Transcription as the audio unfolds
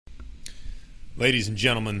Ladies and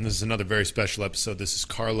gentlemen, this is another very special episode. This is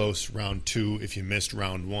Carlos, round 2. If you missed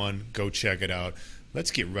round 1, go check it out. Let's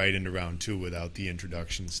get right into round 2 without the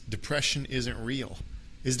introductions. Depression isn't real.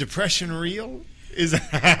 Is depression real?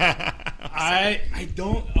 I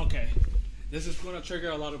don't. Okay, this is going to trigger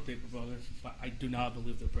a lot of people, brother. But I do not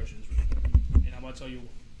believe depression is real, and I'm going to tell you why.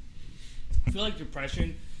 I feel like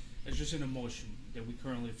depression is just an emotion that we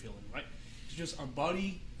currently feeling, right? It's just our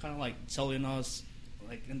body kind of like telling us,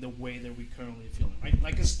 like in the way that we currently feeling, right?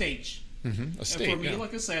 Like a stage. Mm-hmm. A state. And for me, yeah.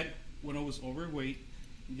 like I said, when I was overweight,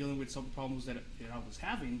 dealing with some problems that I was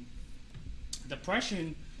having,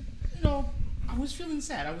 depression, I was feeling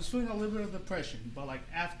sad. I was feeling a little bit of depression. But like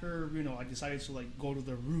after, I decided to like go to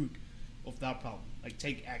the root of that problem, like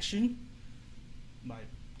take action, my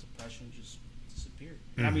depression just disappeared.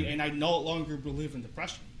 Mm-hmm. And I no longer believe in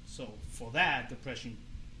depression. So for that, depression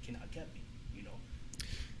cannot get me.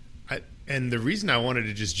 And the reason I wanted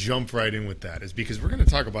to just jump right in with that is because we're going to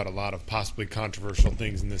talk about a lot of possibly controversial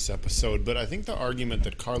things in this episode, but I think the argument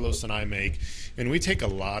that Carlos and I make, and we take a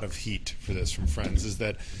lot of heat for this from friends, is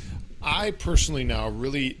that I personally now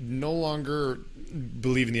really no longer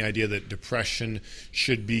believe in the idea that depression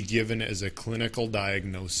should be given as a clinical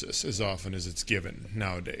diagnosis as often as it's given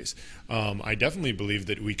nowadays. I definitely believe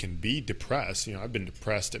that we can be depressed. I've been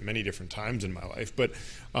depressed at many different times in my life, but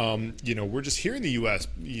we're just here in the U.S.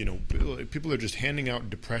 People are just handing out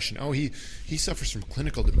depression. Oh, he suffers from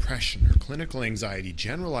clinical depression or clinical anxiety,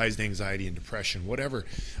 generalized anxiety and depression, whatever.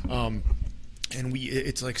 And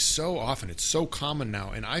it's like so often, it's so common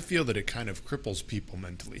now, and I feel that it kind of cripples people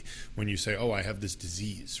mentally when you say, oh, I have this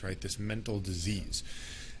disease, right, this mental disease.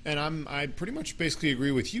 And I pretty much basically agree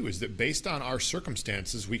with you, is that based on our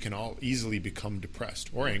circumstances, we can all easily become depressed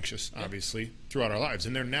or anxious, obviously, throughout our lives.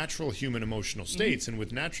 And they're natural human emotional states. Mm-hmm. And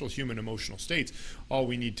with natural human emotional states, all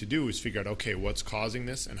we need to do is figure out, okay, what's causing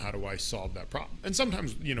this and how do I solve that problem? And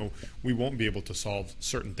sometimes, we won't be able to solve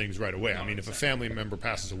certain things right away. No, if a family member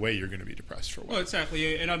passes away, you're going to be depressed for a while. Well,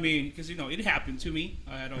 exactly. And because, it happened to me.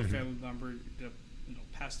 I had a family member that,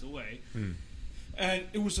 passed away. Mm. And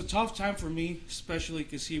it was a tough time for me, especially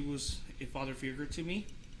because he was a father figure to me.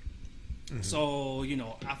 Mm-hmm. So,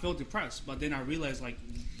 I felt depressed. But then I realized, like,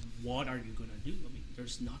 what are you going to do?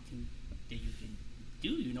 There's nothing that you can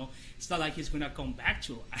do, It's not like he's going to come back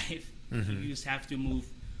to life. Mm-hmm. You just have to move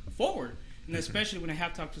forward. And especially when I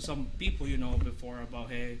have talked to some people, before about,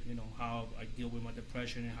 hey, how I deal with my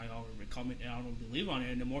depression and how I overcome it, and I don't believe on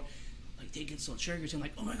it anymore. Like, they get so triggered and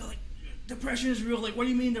like, oh, my God, like, depression is real. Like, what do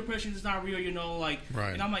you mean depression is not real?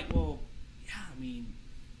 Right. And I'm like, well, yeah,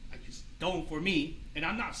 I just don't for me. And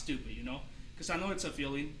I'm not stupid, because I know it's a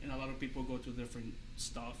feeling, and a lot of people go through different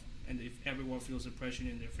stuff, and if everyone feels depression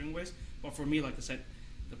in different ways. But for me, like I said,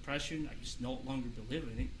 depression, I just no longer believe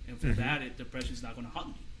in it, and for that, depression is not going to haunt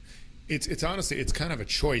me. It's honestly, it's kind of a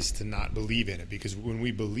choice to not believe in it, because when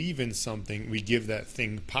we believe in something, we give that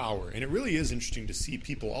thing power. And it really is interesting to see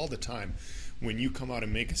people all the time when you come out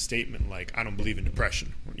and make a statement like, I don't believe in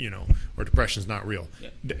depression, or depression's not real.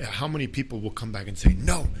 Yeah. How many people will come back and say,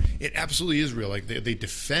 no, it absolutely is real. Like they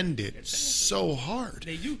defend it so hard.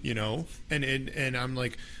 They do. And I'm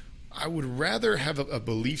like, I would rather have a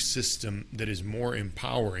belief system that is more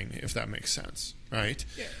empowering, if that makes sense, right?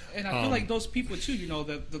 Yeah, and I feel like those people too,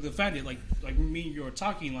 that defend it, like me and you were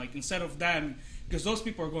talking, like instead of them, because those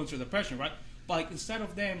people are going through depression, right? But like instead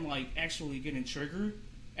of them like actually getting triggered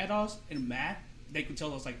at us and mad, they could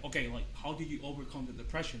tell us like, okay, like how do you overcome the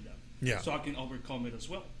depression then? Yeah. So I can overcome it as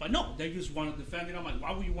well. But no, they just want to defend it. I'm like,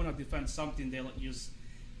 why would you want to defend something that like just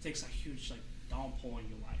takes a huge like downpour in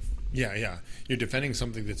your life? Yeah. You're defending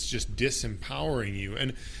something that's just disempowering you.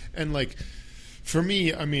 And like, for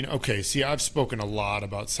me, I've spoken a lot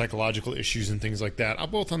about psychological issues and things like that,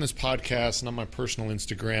 both on this podcast and on my personal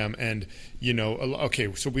Instagram. And,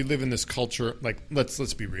 so we live in this culture, like,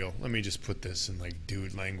 let's be real. Let me just put this in, like,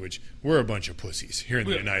 dude language. We're a bunch of pussies here in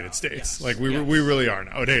the United States. Yes. Like, we really are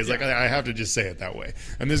nowadays. Yeah. Like, I have to just say it that way.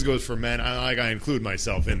 And this goes for men. I include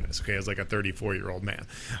myself in this, okay, as, like, a 34-year-old man.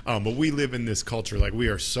 But we live in this culture, like, we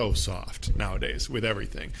are so soft nowadays with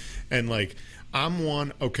everything. And, like, I'm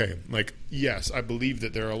one, yes, I believe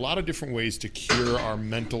that there are a lot of different ways to cure our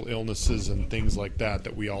mental illnesses and things like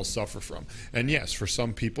that we all suffer from. And yes, for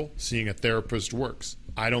some people, seeing a therapist works.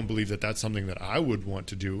 I don't believe that that's something that I would want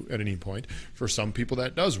to do at any point. For some people,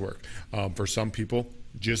 that does work. For some people,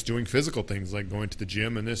 just doing physical things like going to the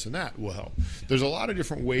gym and this and that will help. There's a lot of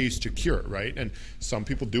different ways to cure it, right? And some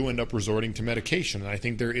people do end up resorting to medication, and I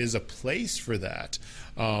think there is a place for that.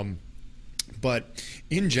 But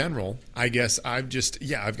in general, I guess I've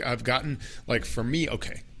gotten, like, for me,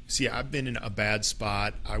 okay, See, I've been in a bad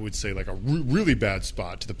spot, I would say like a really bad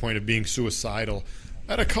spot to the point of being suicidal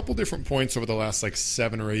at a couple different points over the last like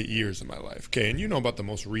 7 or 8 years of my life. Okay, and you know about the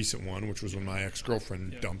most recent one, which was when my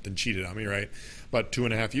ex-girlfriend dumped and cheated on me, right? About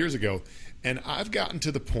 2.5 years ago. And I've gotten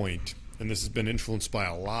to the point, and this has been influenced by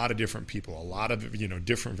a lot of different people, a lot of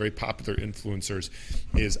different very popular influencers,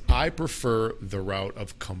 is I prefer the route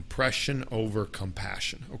of compression over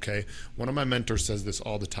compassion. Okay, one of my mentors says this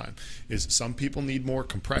all the time: is some people need more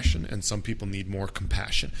compression and some people need more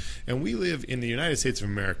compassion. And we live in the United States of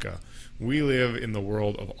America. We live in the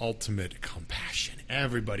world of ultimate compassion.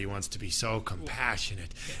 Everybody wants to be so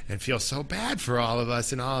compassionate and feel so bad for all of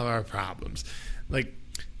us and all of our problems. Like,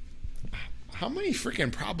 how many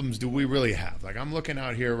freaking problems do we really have? Like, I'm looking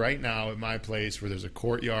out here right now at my place where there's a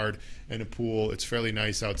courtyard and a pool. It's fairly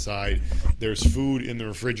nice outside. There's food in the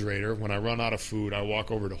refrigerator. When I run out of food, I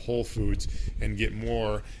walk over to Whole Foods and get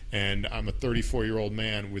more. And I'm a 34-year-old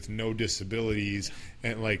man with no disabilities.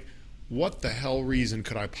 And, like, what the hell reason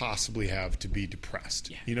could I possibly have to be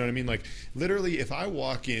depressed? You know what I mean? Like, literally, if I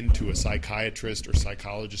walk into a psychiatrist or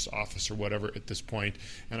psychologist's office or whatever at this point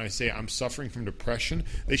and I say I'm suffering from depression,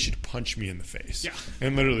 they should punch me in the face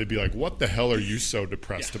and literally be like, what the hell are you so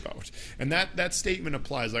depressed about? And that statement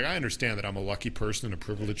applies. Like, I understand that I'm a lucky person and a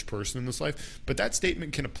privileged person in this life, but that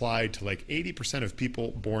statement can apply to like 80% of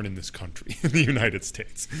people born in this country, in the United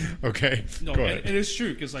States. Okay? No, Go ahead. It is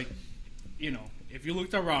true because, like, if you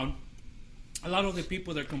looked around, a lot of the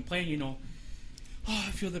people that complain, oh,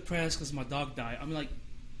 I feel depressed because my dog died. I mean, like,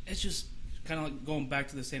 it's just kind of like going back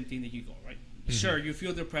to the same thing that you go, right? Mm-hmm. Sure, you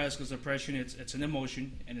feel depressed because depression, it's an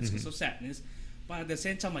emotion, and it's because of sadness. But at the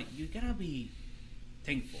same time, like, you gotta be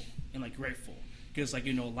thankful and, like, grateful. Because, like,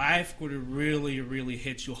 life could have really, really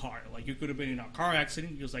hit you hard. Like, you could have been in a car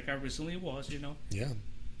accident, just like I recently was, Yeah.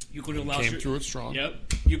 You could have lost came through it strong. Yep.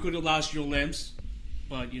 You could have lost your limbs,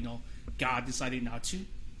 but, God decided not to.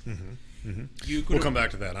 Mm-hmm. We'll come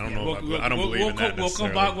back to that. I don't know. I don't believe in that. We'll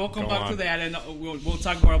come back to that, and we'll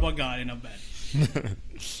talk more about God in a bit.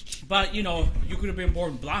 But you could have been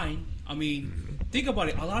born blind. I mean, think about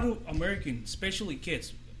it. A lot of Americans, especially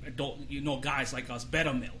kids, adult, guys like us,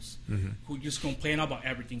 beta males, who just complain about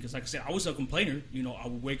everything. Because, like I said, I was a complainer. I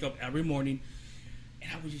would wake up every morning,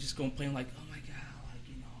 and I would just complain like, oh my God,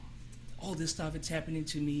 like all this stuff it's happening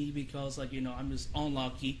to me because I'm just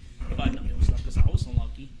unlucky. But no, it was not because I was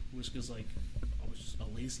unlucky. It was because I was just a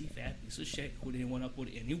lazy fat piece of shit who didn't want to put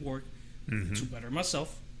any work to better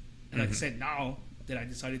myself. And like I said, now that I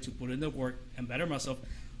decided to put in the work and better myself,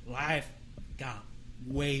 life got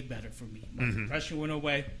way better for me. My depression went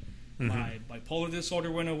away. My bipolar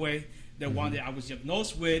disorder went away. The one that I was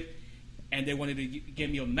diagnosed with, and they wanted to give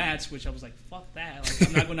me a meds, which I was like, fuck that. Like,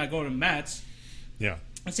 I'm not going to go to meds. Yeah.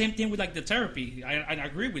 And same thing with like the therapy. I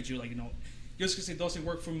agree with you. Like, just because it doesn't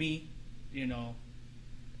work for me,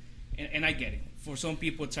 and I get it. For some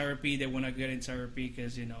people, therapy, they want to get in therapy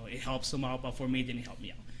because, it helps them out. But for me, it didn't help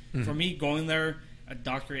me out. For me, going there, a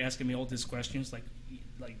doctor asking me all these questions, like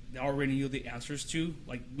they already knew the answers to.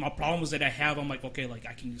 Like, my problems that I have, I'm like, okay, like,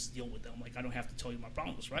 I can just deal with them. Like, I don't have to tell you my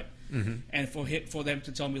problems, right? And for them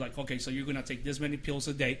to tell me, like, okay, so you're going to take this many pills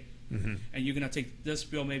a day, and you're going to take this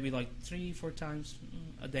pill maybe, like, 3-4 times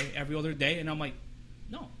a day, every other day. And I'm like,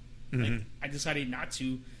 no. Like, I decided not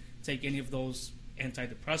to take any of those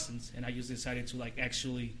antidepressants, and I just decided to, like,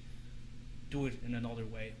 actually do it in another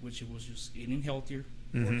way, which it was just eating healthier,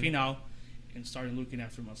 working out, and started looking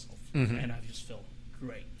after myself. And I just felt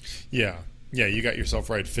great. Yeah, you got yourself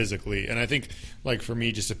right physically. And I think, like, for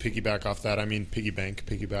me, just to piggyback off that,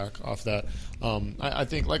 piggyback off that, I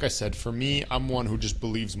think, like I said, for me, I'm one who just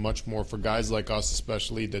believes much more, for guys like us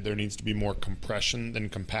especially, that there needs to be more compression than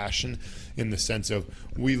compassion, in the sense of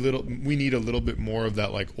we need a little bit more of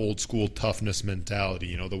that, like, old school toughness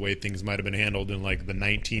mentality, the way things might have been handled in, like, the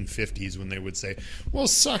 1950s, when they would say, well,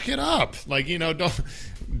 suck it up, like, don't,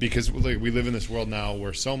 because, like, we live in this world now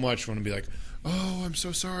where so much want to be like, oh, I'm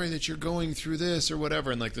so sorry that you're going through this or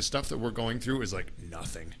whatever. And, like, the stuff that we're going through is, like,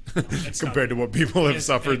 nothing compared to what people have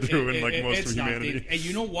suffered through in, like, most of humanity. Nothing. And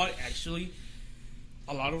you know what? Actually,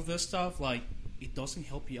 a lot of this stuff, like, it doesn't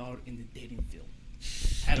help you out in the dating field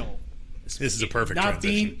at all. This is a perfect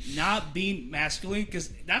transition. Not being masculine, because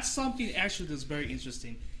that's something actually that's very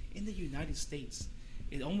interesting. In the United States,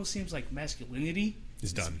 it almost seems like masculinity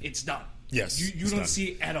is done. It's done. Yes. You don't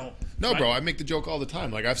see it at all. No, right? bro, I make the joke all the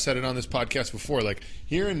time. Like, I've said it on this podcast before. Like,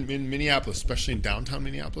 here in Minneapolis, especially in downtown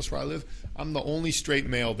Minneapolis where I live, I'm the only straight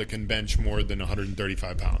male that can bench more than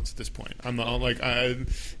 135 pounds at this point.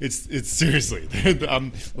 It's seriously.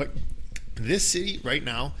 I'm like, This city right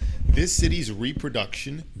now, this city's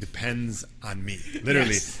reproduction depends on me.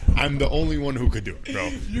 Literally, Yes. I'm the only one who could do it, bro.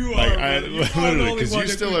 You like, are, brother. You are the literally, only because one you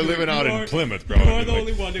that still could are do living it. out You in are- Plymouth, bro. You are Like, the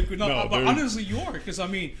only one that could. No, no, but there's- honestly, you are, because I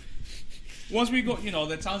mean, once we go,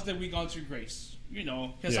 the towns that we gone to, Grace,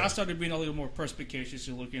 because Yeah. I started being a little more perspicacious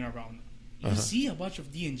and looking around. You see a bunch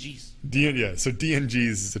of DNGs. So DNGs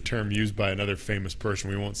is a term used by another famous person.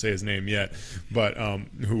 We won't say his name yet, but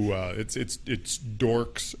who it's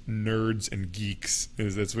dorks, nerds, and geeks.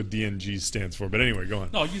 That's what DNG stands for. But anyway, go on.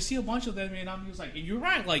 No, you see a bunch of them, and I'm just like, and you're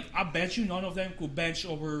right. Like, I bet you none of them could bench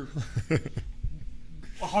over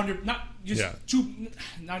 100, not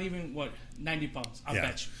even 90 pounds. I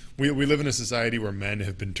bet you. We live in a society where men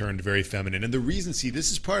have been turned very feminine. And the reason,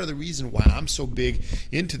 this is part of the reason why I'm so big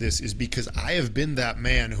into this is because I have been that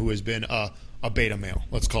man who has been a beta male,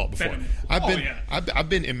 let's call it, before. Beta male. I've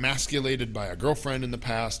been emasculated by a girlfriend in the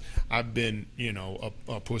past. I've been,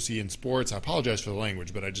 a pussy in sports. I apologize for the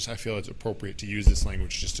language, but I feel it's appropriate to use this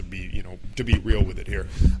language just to be, to be real with it here.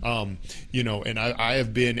 And I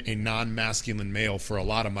have been a non-masculine male for a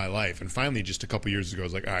lot of my life. And finally, just a couple years ago, I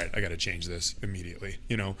was like, all right, I got to change this immediately,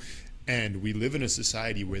 And we live in a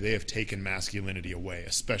society where they have taken masculinity away,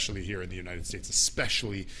 especially here in the United States,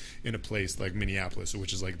 especially in a place like Minneapolis,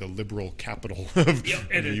 which is like the liberal capital of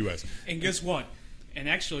the U.S. And guess what? And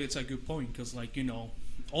actually, it's a good point because,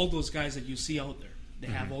 all those guys that you see out there, they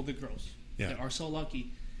have all the girls that are so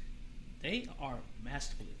lucky. They are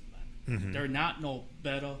masculine, man. They're not no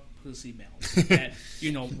better pussy males that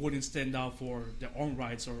wouldn't stand out for their own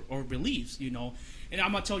rights or beliefs. And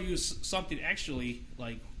I'm gonna tell you something. Actually,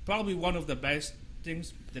 like. Probably one of the best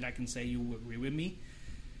things that I can say, you will agree with me.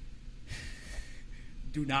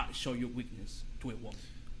 Do not show your weakness to a woman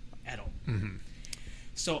at all.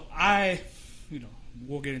 So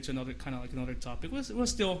we'll get into another topic. We'll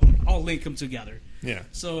still all link them together. Yeah.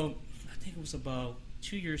 So I think it was about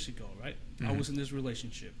 2 years ago, right? I was in this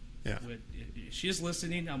relationship. Yeah. If she's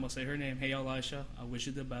listening, I'm gonna say her name. Hey, Elisha, I wish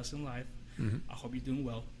you the best in life. I hope you're doing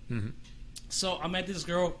well. So I met this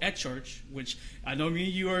girl at church, which I know me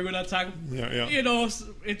and you are going to talk,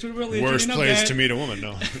 into religion. Worst place to meet a woman,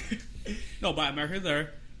 no. No, but I met her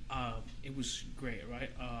there. It was great, right?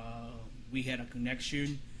 We had a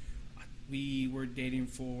connection. We were dating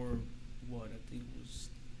for, I think it was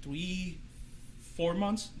 3-4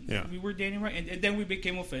 months. Yeah. We were dating, right? And then we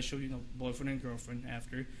became official, boyfriend and girlfriend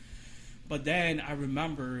after. But then I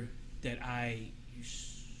remember that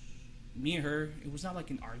me and her, it was not like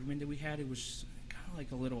an argument that we had. It was kind of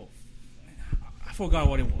like a little, I forgot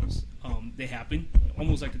what it was. That happened,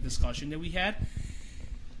 almost like a discussion that we had.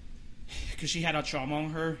 Because she had a trauma on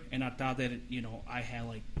her, and I thought that, I had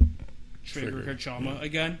like triggered her trauma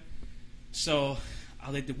again. So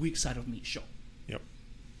I let the weak side of me show. Yep.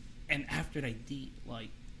 And after I did,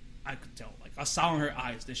 I could tell, I saw in her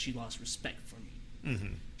eyes that she lost respect for me.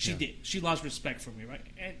 She did. She lost respect for me, right?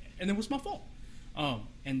 And it was my fault.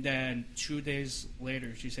 And then 2 days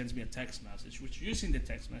later, she sends me a text message, which you've seen the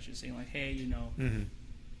text message saying hey,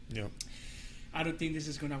 I don't think this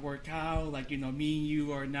is going to work out. Me and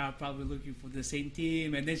you are now probably looking for the same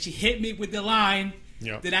team. And then she hit me with the line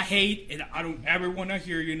that I hate and I don't ever want to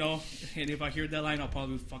hear, And if I hear that line, I'll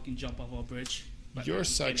probably fucking jump off a bridge. But You're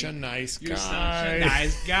such a nice guy. You're such a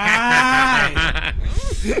nice guy.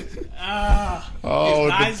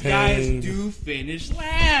 Nice guys do finish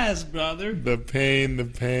last, brother. The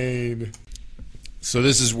pain. So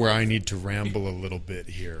this is where I need to ramble a little bit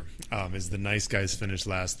here. Is the nice guys finish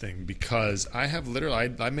last thing, because I have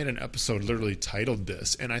I made an episode literally titled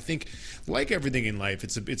this, and I think like everything in life,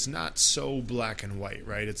 it's not so black and white,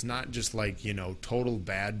 right? It's not just total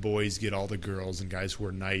bad boys get all the girls and guys who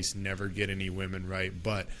are nice never get any women, right?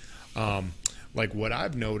 But what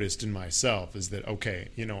I've noticed in myself is that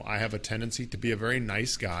I have a tendency to be a very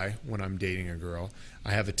nice guy when I'm dating a girl.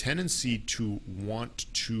 I have a tendency to want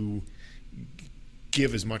to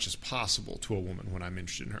give as much as possible to a woman when I'm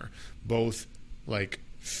interested in her, both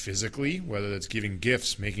physically, whether that's giving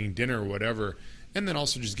gifts, making dinner, whatever, and then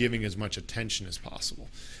also just giving as much attention as possible.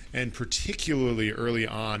 And particularly early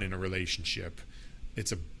on in a relationship,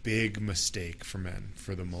 it's a big mistake for men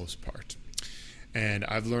for the most part. And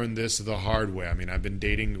I've learned this the hard way. I mean, I've been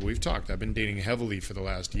dating heavily for the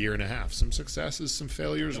last year and a half. Some successes, some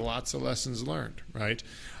failures, lots of lessons learned, right?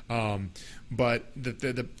 But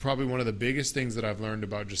the probably one of the biggest things that I've learned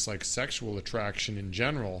about just sexual attraction in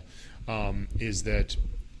general is that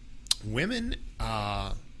women,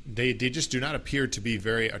 they just do not appear to be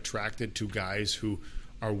very attracted to guys who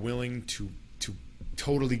are willing to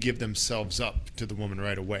totally give themselves up to the woman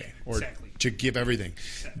right away, or Exactly. to give everything.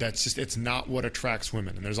 That's just, it's not what attracts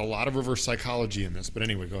women. And there's a lot of reverse psychology in this. But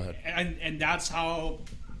anyway, go ahead. And that's how,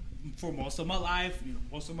 for most of my life,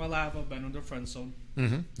 I've been on the friend zone.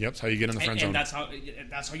 Mm-hmm. Yep, that's how you get in the friend zone.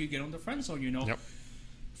 And that's how you get on the friend zone, Yep.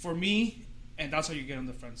 For me, and that's how you get on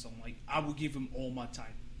the friend zone. Like, I will give him all my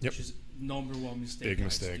time, Yep. which is number one mistake. Big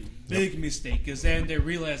mistake. Big mistake, because then they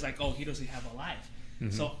realize, like, oh, he doesn't have a life.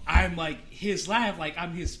 Mm-hmm. So I'm like his life, like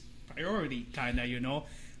I'm his priority, kind of,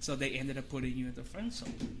 So they ended up putting you in the friend zone.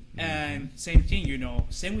 Mm-hmm. And same thing,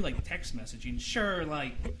 same with like text messaging. Sure,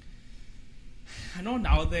 like I know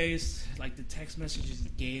nowadays, like the text messages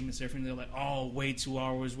game is different. They're like, oh, wait 2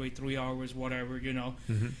 hours, wait 3 hours, whatever,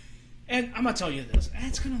 Mm-hmm. And I'm gonna tell you this,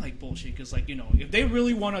 it's kind of like bullshit, because like if they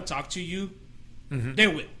really want to talk to you, Mm-hmm. they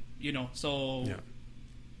will, So Yeah.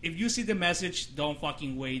 if you see the message, don't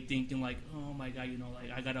fucking wait, thinking like, oh my god,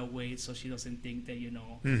 like I gotta wait so she doesn't think that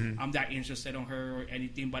Mm-hmm. I'm that interested on her or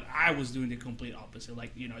anything. But I was doing the complete opposite.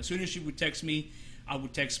 Like as soon as she would text me, I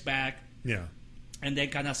would text back. Yeah. And then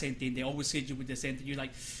kind of same thing. They always hit you with the same thing. You're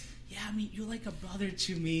like, yeah, I mean, you're like a brother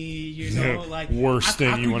to me, like worst thing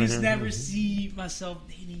you want to hear. I could just never see myself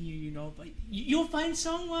dating you, but you'll find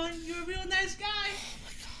someone. You're a real nice guy. Oh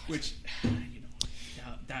my god. Which,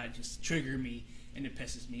 that just triggered me, and it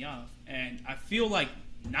pisses me off. And I feel like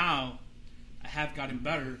now I have gotten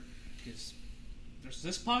better, because there's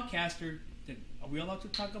this podcaster. Are we allowed to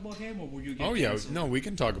talk about him, or will you get canceled? No, we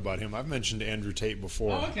can talk about him. I've mentioned Andrew Tate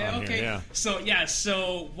before. Oh, okay. Here, yeah.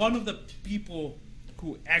 So one of the people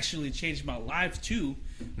who actually changed my life too,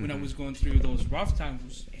 when I was going through those rough times,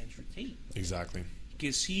 was Andrew Tate. Exactly.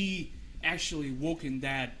 Because he actually woken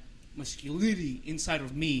that masculinity inside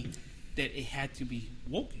of me that it had to be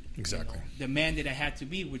woken. Exactly. The man that I had to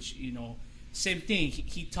be, which, same thing.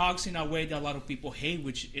 He talks in a way that a lot of people hate,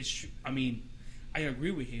 which is, I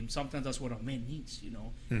agree with him. Sometimes that's what a man needs,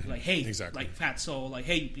 Mm-hmm. Like, hey, exactly. like fatso, like,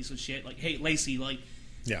 hey, you piece of shit, like, hey, lazy, like,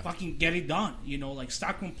 yeah. fucking get it done, like,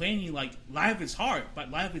 stop complaining. Like, life is hard,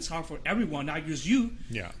 but life is hard for everyone, not just you.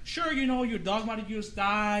 Yeah. Sure, your dog might have just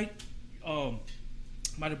died,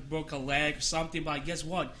 might have broke a leg or something, but guess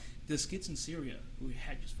what? There's kids in Syria who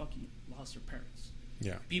had just fucking lost their parents.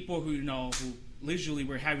 Yeah. People who who literally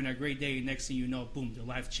were having a great day, next thing you know, boom, their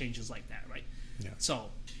life changes like that, right? Yeah. So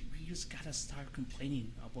we just gotta start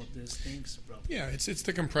complaining about these things, bro. Yeah, it's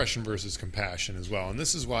the compression versus compassion as well, and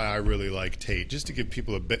this is why I really like Tate. Just to give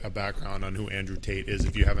people a background on who Andrew Tate is,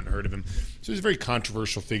 if you haven't heard of him. So he's a very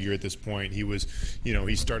controversial figure at this point. He was,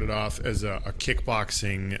 he started off as a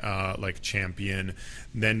kickboxing champion,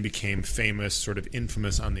 then became famous, sort of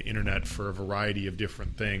infamous on the internet for a variety of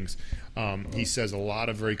different things. He says a lot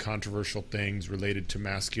of very controversial things related to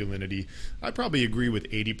masculinity. I probably agree with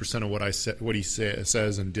 80% of what he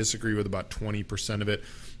says, and disagree with about 20% of it.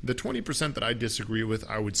 The 20% that I disagree with,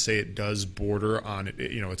 I would say it does border on it.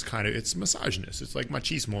 It's misogynist. It's like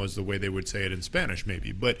machismo is the way they would say it in Spanish,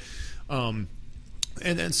 maybe. But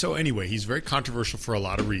And so anyway, he's very controversial for a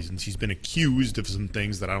lot of reasons. He's been accused of some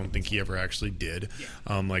things that I don't think he ever actually did,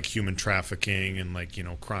 like human trafficking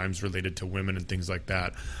and crimes related to women and things like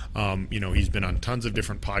that. He's been on tons of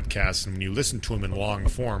different podcasts, and when you listen to him in long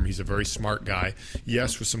form, he's a very smart guy.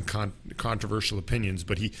 Yes, with some controversial opinions,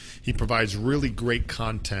 but he provides really great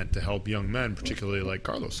content to help young men, particularly like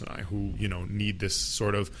Carlos and I, who need this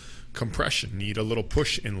sort of compression, need a little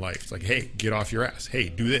push in life. It's like, hey, get off your ass. Hey,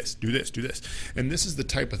 do this, do this, do this. And this is the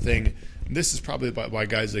type of thing, this is probably why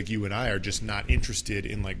guys like you and I are just not interested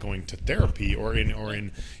in going to therapy or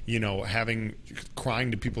in having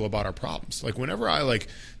crying to people about our problems. Like whenever I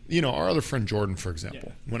our other friend Jordan, for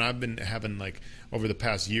example, when I've been having over the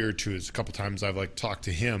past year or two, is a couple times I've talked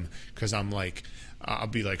to him because I'm I'll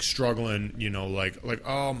be struggling,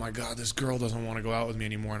 oh my God, this girl doesn't want to go out with me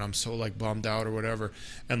anymore, and I'm so bummed out or whatever.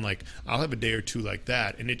 And I'll have a day or two like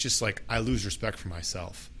that, and it just I lose respect for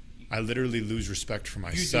myself. I literally lose respect for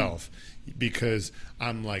myself because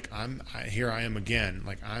I'm here I am again,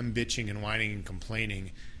 I'm bitching and whining and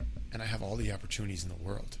complaining, and I have all the opportunities in the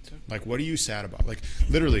world. What are you sad about?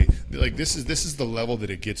 Literally, this is the level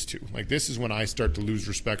that it gets to. This is when I start to lose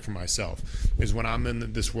respect for myself, is when I'm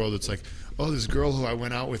in this world. It's oh, this girl who I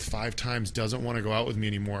went out with 5 times doesn't want to go out with me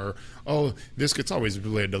anymore. Or, oh, this gets always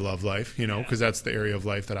related to love life, because that's the area of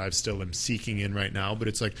life that I still am seeking in right now. But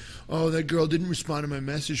it's oh, that girl didn't respond to my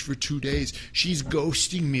message for 2 days. She's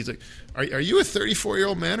ghosting me. It's are you a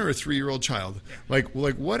 34-year-old man or a 3-year-old child?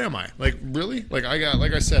 What am I? Really? I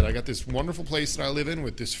got got this wonderful place that I live in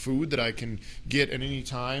with this food that I can get at any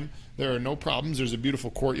time. There are no problems. There's a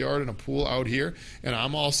beautiful courtyard and a pool out here, and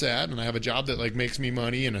I'm all sad, and I have a job that like makes me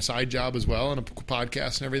money and a side job as well and a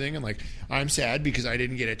podcast and everything, and like I'm sad because I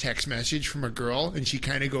didn't get a text message from a girl and she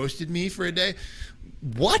kind of ghosted me for a day.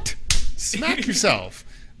 What? Smack yourself.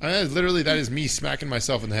 Literally, that is me smacking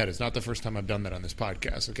myself in the head. It's not the first time I've done that on this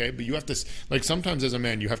podcast, okay? But you have to, like, sometimes as a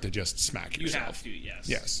man, you have to just smack yourself. You have to, yes.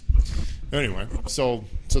 Yes. Anyway, so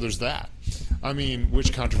there's that. I mean,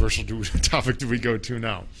 which controversial topic do we go to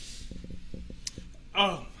now?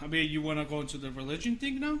 Oh, I mean, you want to go into the religion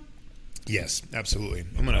thing now? Yes, absolutely.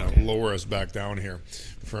 I'm going to lower us back down here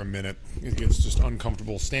for a minute. It gets just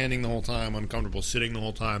uncomfortable standing the whole time, uncomfortable sitting the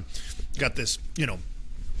whole time. Got this,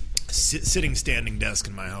 sitting standing desk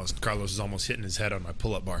in my house. Carlos is almost hitting his head on my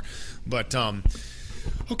pull-up bar. But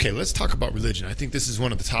okay, let's talk about religion. I think this is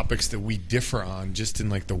one of the topics that we differ on, just in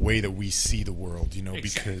like the way that we see the world, Exactly.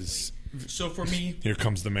 Because so for me, here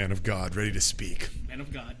comes the man of God ready to speak. Man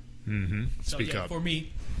of God. Mm-hmm. So Speak up. for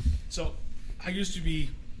me, so I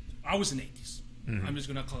was an atheist. Mm-hmm. I'm just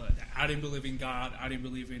gonna call it that. I didn't believe in God. I didn't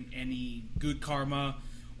believe in any good karma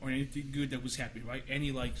or anything good that was happening, right?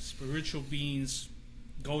 Any like spiritual beings,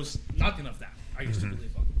 ghosts, nothing of that. I used to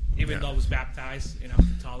believe on. Even though I was baptized and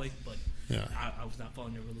I'm Catholic, but I was not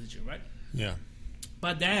following a religion, right? Yeah.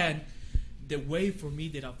 But then the way for me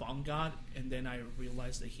that I found God and then I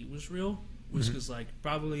realized that He was real was because like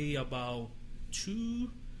probably about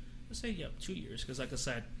 2 years. Because like I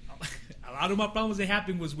said, a lot of my problems that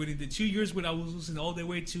happened was within the 2 years when I was losing all the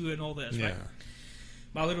weight too and all this, right?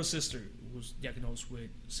 My little sister was diagnosed with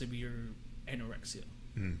severe anorexia.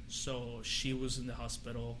 So she was in the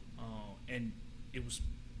hospital, and it was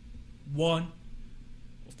one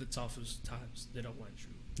of the toughest times that I went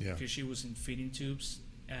through. Yeah. Because she was in feeding tubes,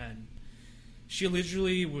 and she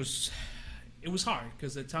literally was. It was hard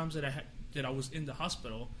because the times that I was in the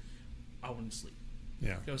hospital, I wouldn't sleep.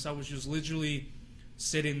 Yeah. Because I was just literally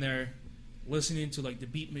sitting there, listening to like the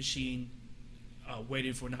beat machine,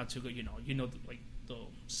 waiting for not to go. Like the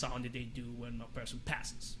sound that they do when a person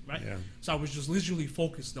passes, right? Yeah. So I was just literally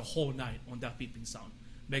focused the whole night on that beeping sound,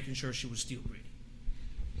 making sure she was still breathing.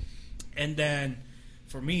 And then,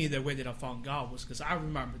 for me, the way that I found God was because I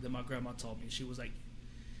remember that my grandma told me, she was like,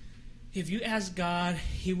 if you ask God,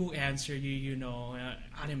 He will answer you,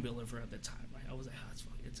 I didn't believe her at the time, right? I was like,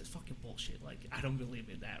 it's fucking bullshit. Like, I don't believe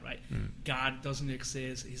in that, right? God doesn't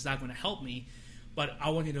exist. He's not going to help me. But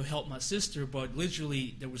I wanted to help my sister, but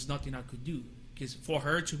literally there was nothing I could do. Because for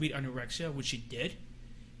her to beat anorexia, which she did,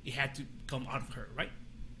 it had to come out of her, right?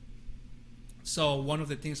 So one of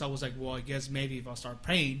the things I was like, well, I guess maybe if I start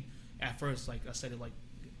praying, at first, like I said it like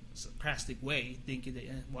a sarcastic way, thinking that,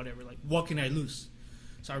 whatever, like, what can I lose?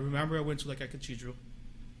 So I remember I went to like a cathedral.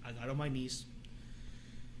 I got on my knees.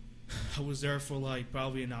 I was there for like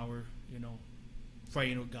probably an hour,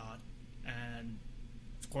 praying with God. And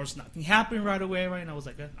of course, nothing happened right away, right? And I was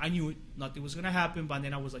like, I knew it. Nothing was going to happen. But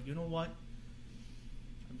then I was like, you know what?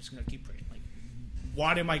 I'm just going to keep praying. Like,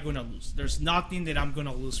 what am I going to lose? There's nothing that I'm going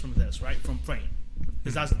to lose from this, right? From praying.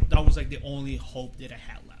 Because that was like the only hope that I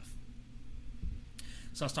had left.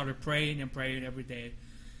 So I started praying and praying every day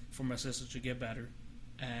for my sister to get better.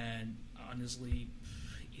 And honestly,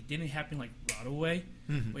 it didn't happen like right away.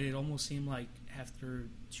 But it almost seemed like after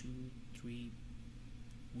 2-3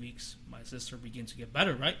 weeks, my sister began to get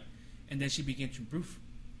better, right? And then she began to improve.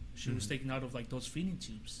 She was taken out of like those feeding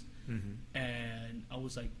tubes. And I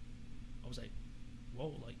was like,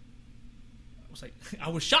 whoa, like, I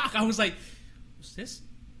was shocked. I was like, was this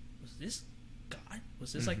God?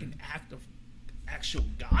 Was this like an act of actual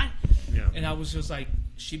God? Yeah. And I was just like,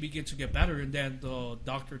 she began to get better, and then the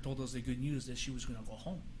doctor told us the good news that she was going to go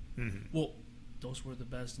home. Well, those were the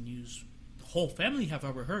best news the whole family have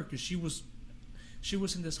ever heard, because she was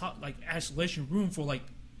in this isolation room for like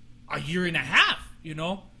a year and a half.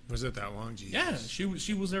 Was it that long? Jesus. Yeah,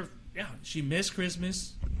 she was there. Yeah, she missed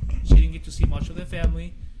Christmas. She didn't get to see much of the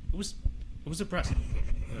family. It was depressing.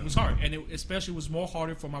 It was hard, and especially was more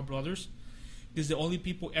harder for my brothers, because the only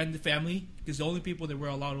people and the family, because the only people that were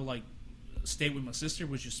allowed to like stay with my sister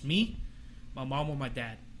was just me, my mom, or my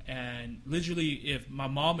dad. And literally, if my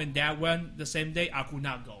mom and dad went the same day, I could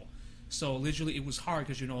not go. So literally, it was hard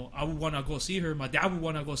because I would want to go see her, my dad would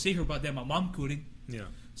want to go see her, but then my mom couldn't. Yeah.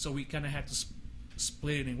 So we kind of had to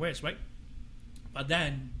split it in ways, right? But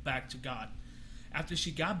then back to God. After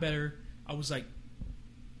she got better, I was like,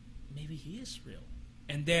 maybe He is real.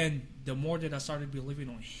 And then the more that I started believing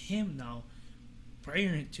on Him now,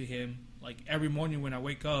 praying to Him, like every morning when I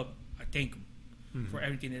wake up, I thank Him for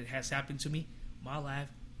everything that has happened to me. My life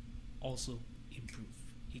also improved.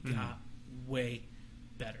 It got way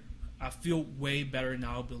better. I feel way better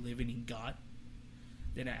now believing in God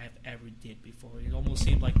than I have ever did before. It almost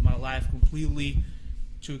seemed like my life completely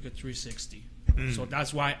took a 360. So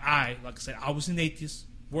that's why like I said, I was an atheist.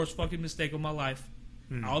 Worst fucking mistake of my life.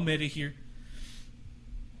 I'll admit it here.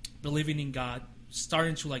 Believing in God,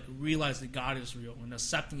 starting to like realize that God is real and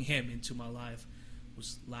accepting Him into my life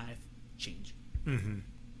was life changing.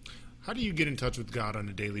 How do you get in touch with God on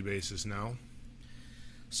a daily basis now?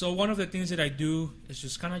 So one of the things that I do is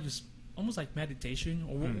just kind of just almost like meditation.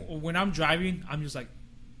 Or when I'm driving, I'm just like,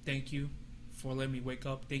 thank you for letting me wake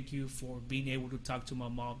up. Thank you for being able to talk to my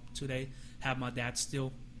mom today. Have my dad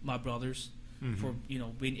still, my brothers, for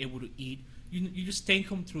being able to eat. You just thank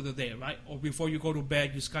Him through the day, right? Or before you go to bed,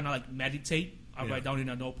 you just kind of like meditate. I write down in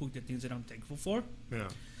a notebook the things that I'm thankful for. Yeah.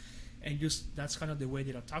 And just that's kind of the way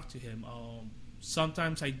that I talk to Him.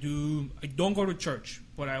 Sometimes I don't go to church,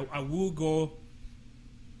 but I will go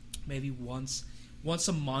maybe once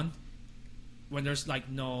a month when there's like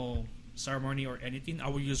no ceremony or anything. I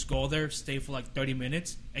will just go there, stay for like 30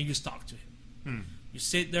 minutes, and just talk to Him. You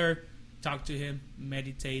sit there, talk to Him,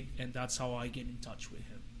 meditate, and that's how I get in touch with Him.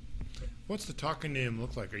 What's the talking to Him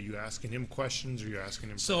look like? Are you asking Him questions, or are you asking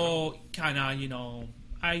Him? So kind of,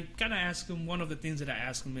 I kind of ask Him. One of the things that I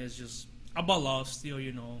ask Him is just about love. Still,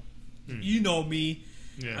 you know me.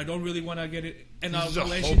 Yeah. I don't really want to get in a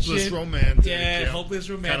relationship. Hopeless romantic. Yeah, hopeless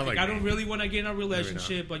romantic. Like I don't really want to get in a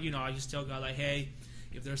relationship, but I just tell God like, hey,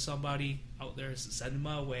 if there's somebody out there, send them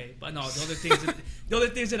my way. But no, the other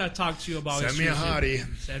things that I talk to you about send me a hottie.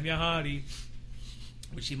 Send me a hottie,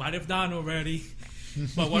 which he might have done already.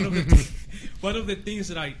 But one of the things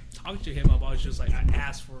that I talk to Him about is just like I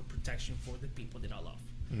ask for protection for the people that I love.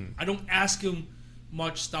 I don't ask Him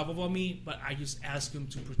much stuff about me, but I just ask Him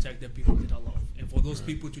to protect the people that I love and for those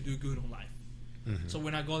people to do good in life. So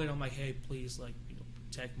when I go there, I'm like, hey, please, like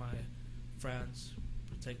protect my friends,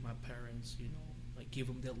 protect my parents, like give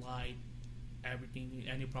them the light, everything,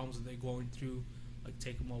 any problems that they're going through, like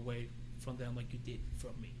take them away from them like you did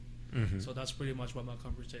from me. So that's pretty much what my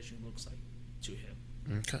conversation looks like to Him.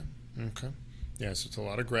 Okay. Yeah, so it's a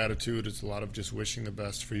lot of gratitude. It's a lot of just wishing the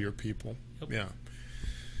best for your people. Yep. Yeah.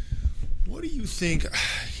 What do you think?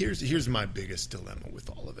 Here's my biggest dilemma with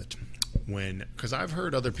all of it. Because I've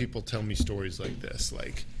heard other people tell me stories like this.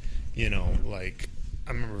 Like, like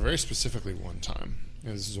I remember very specifically one time.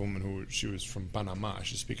 This is a woman she was from Panama.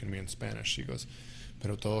 She's speaking to me in Spanish. She goes,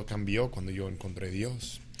 "Pero todo cambió cuando yo encontré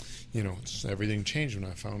Dios." Everything changed when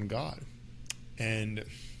I found God. And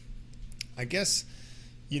I guess,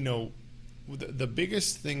 the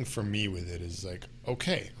biggest thing for me with it is like,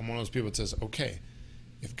 okay, I'm one of those people that says, okay,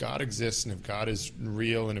 if God exists and if God is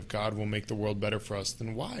real and if God will make the world better for us,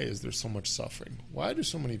 then why is there so much suffering? Why do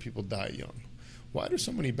so many people die young? Why do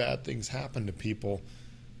so many bad things happen to people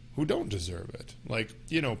who don't deserve it? Like,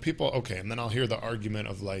 people, okay, and then I'll hear the argument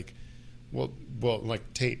of like, well,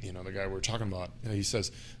 like Tate, the guy we're talking about, he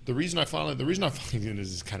says, the reason I finally in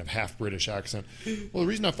his kind of half British accent, well, the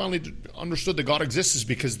reason I finally understood that God exists is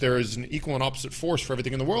because there is an equal and opposite force for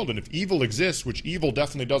everything in the world, and if evil exists, which evil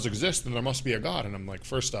definitely does exist, then there must be a God. And I'm like,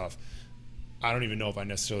 first off, I don't even know if I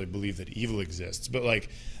necessarily believe that evil exists,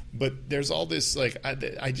 but there's all this, like, I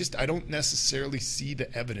don't necessarily see the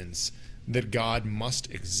evidence that God must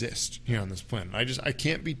exist here on this planet. I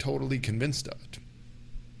can't be totally convinced of it.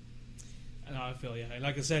 No, I feel and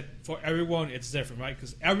like I said, for everyone it's different, right?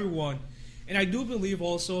 Because everyone, and I do believe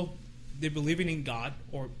also they believing in God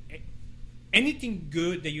or anything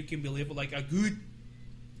good that you can believe in, like a good,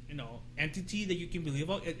 entity that you can believe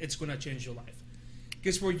in, it's gonna change your life.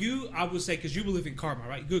 Because for you, I would say, because you believe in karma,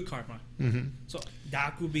 right? Good karma. So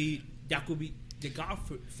that could be the God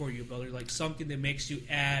for you, brother. Like something that makes you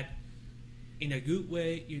act in a good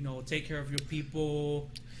way. Take care of your people,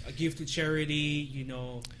 give to charity.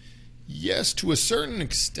 Yes, to a certain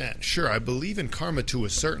extent. Sure, I believe in karma to a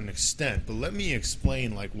certain extent, but let me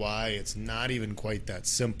explain why it's not even quite that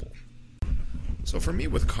simple. So for me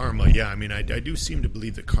with karma, I do seem to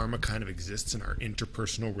believe that karma kind of exists in our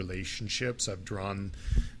interpersonal relationships. I've drawn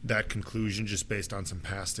that conclusion just based on some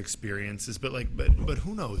past experiences, but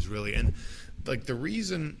who knows really? And like the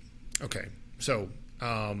reason,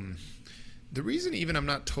 the reason even I'm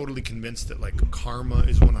not totally convinced that like karma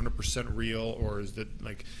is 100% real, or is that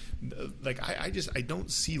I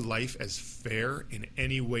don't see life as fair in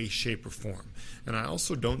any way, shape, or form. And I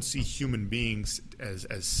also don't see human beings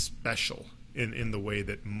as special in the way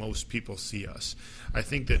that most people see us. I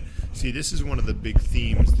think that, see, this is one of the big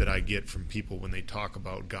themes that I get from people when they talk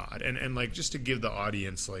about God. And like, just to give the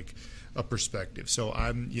audience like a perspective. So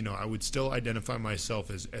I'm, I would still identify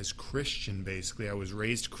myself as Christian, basically. I was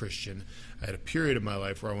raised Christian. I had a period of my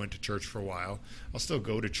life where I went to church for a while. I'll still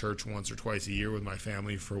go to church once or twice a year with my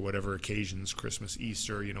family for whatever occasions, Christmas,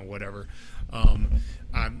 Easter, whatever.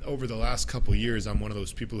 Over the last couple of years, I'm one of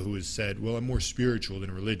those people who has said, well, I'm more spiritual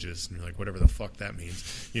than religious. And you're like, whatever the fuck that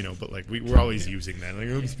means. But like, we're always using that. Like,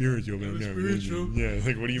 I'm spiritual, but I'm not spiritual. Yeah,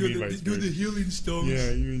 like, what do you mean by spiritual? Do the healing stones.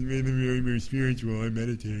 Yeah, you made me very spiritual. I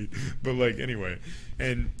meditate. But like, anyway,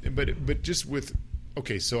 but just with,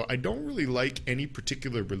 okay, so I don't really like any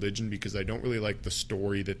particular religion because I don't really like the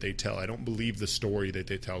story that they tell. I don't believe the story that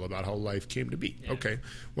they tell about how life came to be. Yeah. Okay,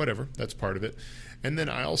 whatever, that's part of it. And then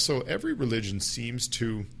I also, every religion seems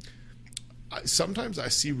to, sometimes I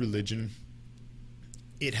see religion,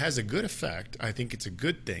 it has a good effect. I think it's a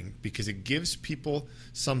good thing because it gives people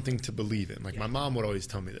something to believe in. Like, my mom would always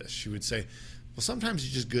tell me this. She would say, well, sometimes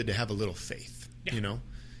it's just good to have a little faith,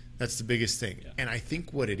 That's the biggest thing. Yeah. And I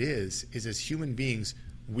think what it is as human beings,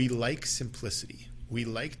 we like simplicity. We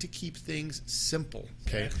like to keep things simple,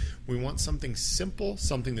 okay? Yeah. We want something simple,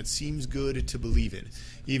 something that seems good to believe in,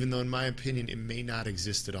 even though in my opinion it may not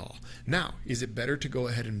exist at all. Now, is it better to go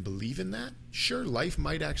ahead and believe in that? Sure, life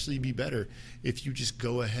might actually be better if you just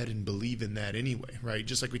go ahead and believe in that anyway, right?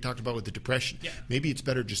 Just like we talked about with the depression. Yeah. Maybe it's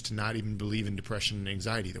better just to not even believe in depression and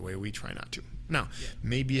anxiety the way we try not to. Now,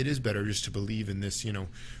 maybe it is better just to believe in this,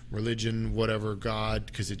 religion, whatever, God,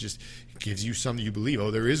 because it just gives you something you believe.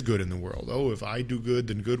 Oh, there is good in the world. Oh, if I do good,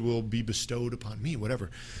 then good will be bestowed upon me, whatever.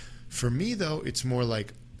 For me, though, it's more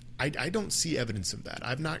like I don't see evidence of that.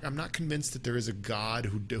 I'm not convinced that there is a God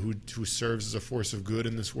who serves as a force of good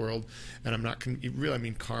in this world, and I'm not really. I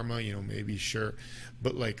mean, karma, maybe sure,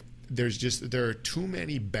 but like there are too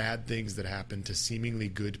many bad things that happen to seemingly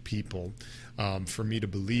good people for me to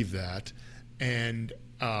believe that, and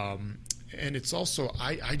it's also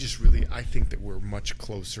I think that we're much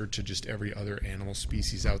closer to just every other animal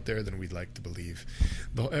species out there than we'd like to believe.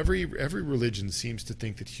 Though every religion seems to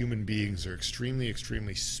think that human beings are extremely,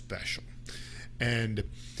 extremely special. And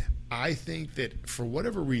I think that for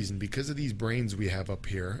whatever reason, because of these brains we have up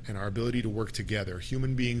here and our ability to work together,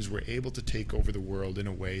 human beings were able to take over the world in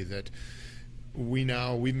a way that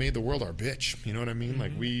we've made the world our bitch. You know what I mean? Mm-hmm.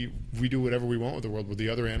 Like we do whatever we want with the world, where the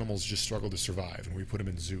other animals just struggle to survive, and we put them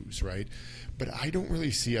in zoos, right? But I don't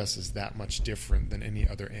really see us as that much different than any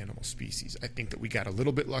other animal species. I think that we got a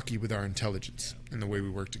little bit lucky with our intelligence and the way we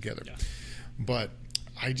work together. Yeah. But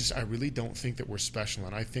I really don't think that we're special,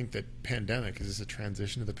 and I think that pandemic, is this a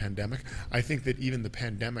transition to the pandemic? I think that even the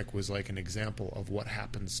pandemic was like an example of what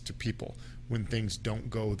happens to people when things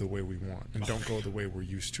don't go the way we want and don't go the way we're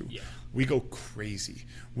used to. Yeah. We go crazy.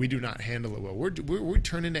 We do not handle it well. We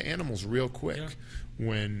turn into animals real quick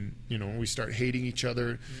when we start hating each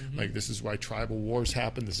other. Mm-hmm. Like, this is why tribal wars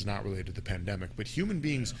happen. This is not related to the pandemic, but human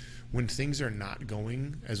beings, when things are not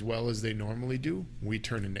going as well as they normally do, we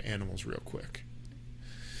turn into animals real quick.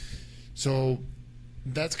 So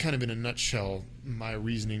that's kind of in a nutshell my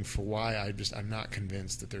reasoning for why I'm not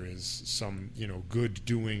convinced that there is some, good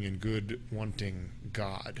doing and good wanting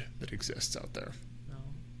God that exists out there. No.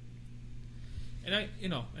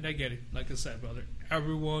 And I get it. Like I said, brother,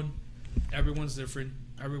 everyone's different.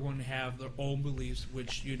 Everyone have their own beliefs,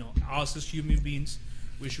 which, us as human beings,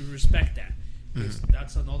 we should respect that. Because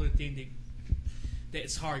that's another thing that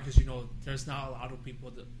it's hard, because, there's not a lot of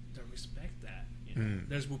people that respect that.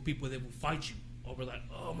 There's people that will fight you over, like,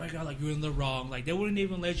 oh my God, like, you're in the wrong. Like, they wouldn't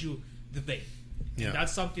even let you debate. Yeah. And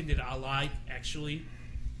that's something that I like, actually,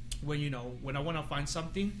 when I want to find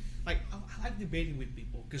something. Like, I like debating with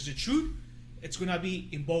people, because the truth, it's going to be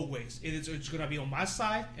in both ways. It's going to be on my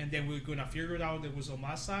side, and then we're going to figure it out that it was on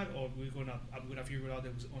my side, or I'm going to figure it out that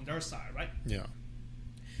it was on their side, right? Yeah.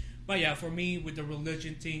 But yeah, for me, with the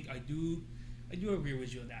religion thing, I do agree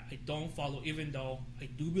with you on that. I don't follow, even though I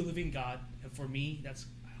do believe in God, and for me, I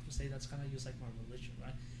have to say that's kind of just like my religion,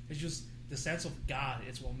 right? It's just the sense of God.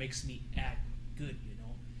 It's what makes me act good,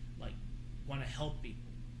 like want to help people.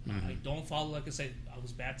 Mm-hmm. I don't follow, like I said, I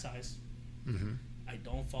was baptized. Mm-hmm. I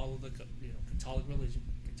don't follow the Catholic religion.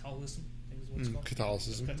 Catholicism, I think is what it's called.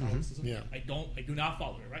 Catholicism. Catholicism. Mm-hmm. Yeah. I do not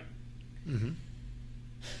follow it, right? Mm-hmm.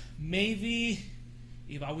 Maybe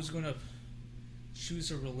if I was gonna choose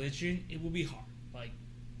a religion, it would be hard. Like,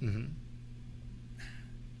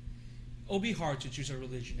 it'll be hard to choose a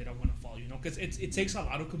religion that I want to follow, because it takes a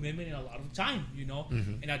lot of commitment and a lot of time,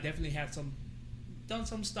 and I definitely have done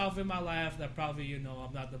some stuff in my life that probably,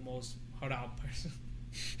 I'm not the most hard out person.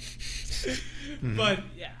 But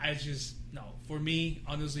yeah, I just no. For me,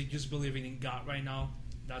 honestly, just believing in God right now,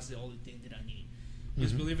 that's the only thing that I need.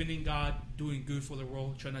 Just believing in God, doing good for the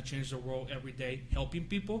world, trying to change the world every day, helping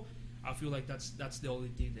people. I feel like that's the only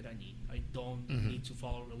thing that I need. I don't need to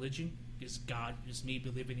follow religion. It's God, just me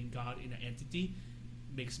believing in God in an entity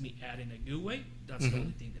makes me act in a good way. That's the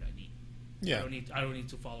only thing that I need. Yeah. I don't need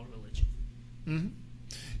to follow religion.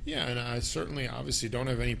 Yeah, and I certainly, obviously, don't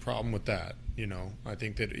have any problem with that. I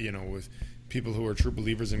think that, with people who are true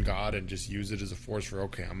believers in God and just use it as a force for,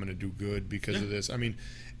 okay, I'm going to do good because of this. I mean,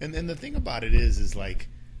 and the thing about it is like,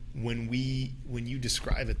 when you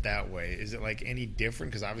describe it that way, is it like any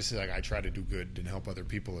different? Because obviously, like, I try to do good and help other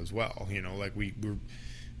people as well. Like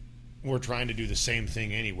we're trying to do the same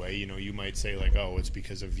thing anyway. You might say like, oh, it's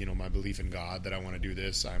because of my belief in God that I want to do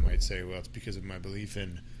this. I might say, well, it's because of my belief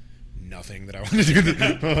in nothing that I want to do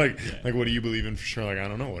this. Like what do you believe in for sure? Like, I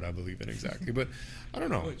don't know what I believe in exactly, but I don't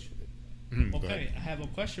know. Okay, I have a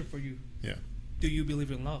question for you. Yeah. Do you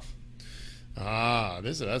believe in love?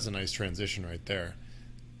 That's a nice transition right there.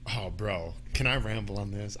 Oh, bro, can I ramble on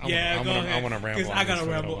this? Go ahead. I want to ramble. Because I gotta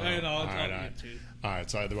ramble. All right.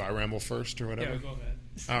 So do I ramble first or whatever? Yeah, go ahead.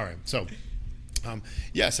 All right. So,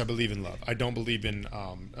 yes, I believe in love. I don't believe in,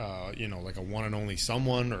 like a one and only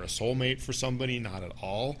someone or a soulmate for somebody. Not at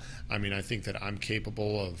all. I mean, I think that I'm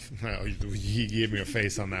capable of. He gave me a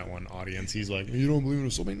face on that one, audience. He's like, you don't believe in a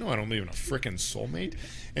soulmate? No, I don't believe in a frickin' soulmate.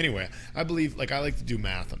 Anyway, I believe. Like, I like to do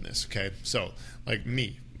math on this. Okay, so like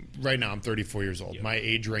me. Right now, I'm 34 years old. Yep. My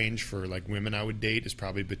age range for like women I would date is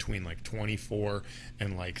probably between like 24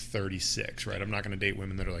 and like 36. Right? I'm not going to date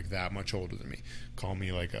women that are like that much older than me. Call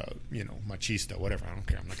me like a machista, whatever. I don't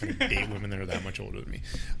care. I'm not going to date women that are that much older than me.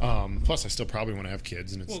 Plus, I still probably want to have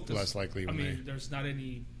kids, and it's less likely. There's not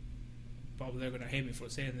any. Probably they're going to hate me for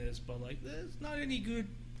saying this, but like, there's not any good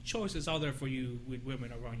choices out there for you with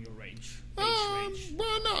women around your range.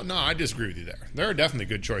 Well, no, I disagree with you there. There are definitely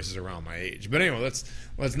good choices around my age. But anyway,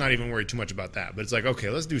 let's not even worry too much about that. But it's like, okay,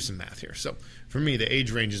 let's do some math here. So for me, the age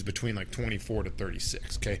range is between like 24 to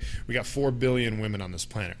 36. Okay, we got 4 billion women on this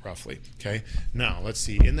planet, roughly. Okay, now let's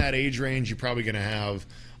see. In that age range, you're probably going to have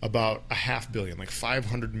about 500 million, like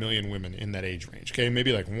 500 million women in that age range. Okay,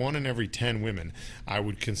 maybe like 1 in every 10 women I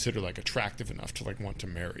would consider like attractive enough to like want to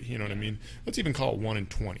marry. You know what I mean? Let's even call it 1 in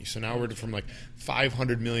 20. So now we're from like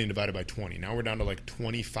 500 million divided by 20. Now we're down to like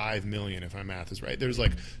 25 million if my math is right. There's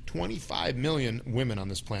like 25 million women on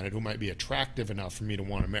this planet who might be attractive enough for me to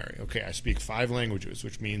want to marry. Okay, I speak 5 languages,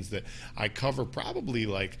 which means that I cover probably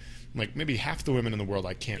like maybe half the women in the world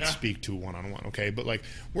I can't speak to one-on-one, okay? But like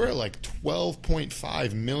we're at like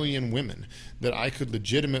 12.5 million women that I could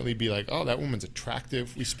legitimately be like, oh, that woman's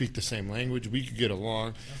attractive. We speak the same language. We could get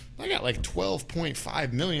along. I got like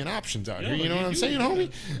 12.5 million options out here. You know what I'm saying,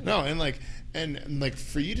 homie? No, and like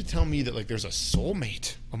for you to tell me that like there's a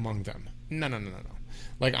soulmate among them. No.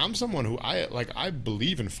 Like, I'm someone who I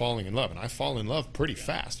believe in falling in love, and I fall in love pretty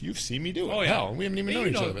fast. You've seen me do it. Oh, yeah. Hell, we haven't even known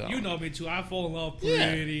each other. You know me too. I fall in love pretty.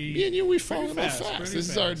 Yeah, me and you, we fall in love fast.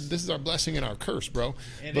 This is our blessing and our curse, bro.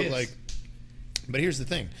 But here's the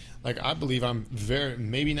thing. Like, I believe I'm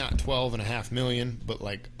maybe not 12.5 million, but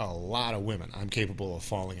like a lot of women I'm capable of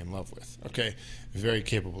falling in love with. Okay, very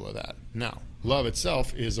capable of that. Now, love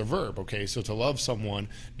itself is a verb. Okay, so to love someone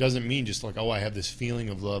doesn't mean just like, oh, I have this feeling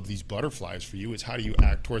of love, these butterflies for you. It's how do you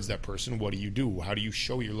act towards that person? What do you do? How do you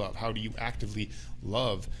show your love? How do you actively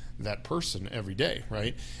love that person every day,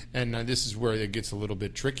 right? And this is where it gets a little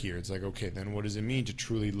bit trickier. It's like, okay, then what does it mean to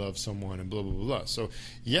truly love someone and blah, blah, blah, blah. So,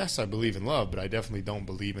 yes, I believe in love, but I definitely don't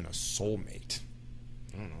believe in a soulmate.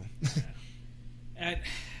 I don't know. And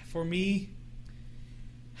for me,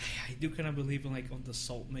 I do kind of believe in like on the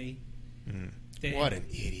soulmate. What an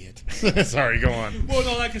idiot. Sorry, go on. Well,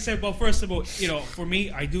 no, like I said, but first of all, for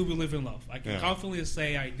me, I do believe in love. I can confidently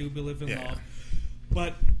say I do believe in love,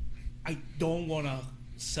 but I don't want to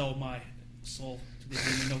sell my soul to the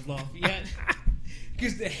demon of love yet.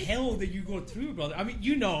 Because the hell that you go through, brother. I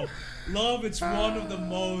mean, love is one of the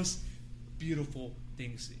most beautiful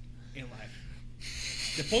things in life.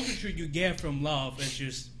 The poetry you get from love is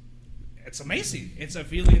just, it's amazing. It's a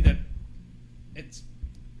feeling that it's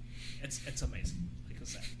amazing, like I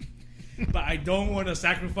said. But I don't want to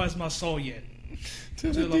sacrifice my soul yet.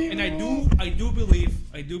 And I do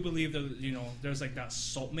believe that there's like that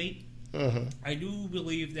soulmate. I do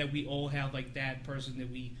believe that we all have like that person that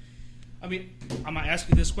I'm gonna ask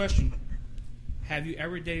you this question: have you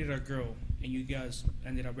ever dated a girl and you guys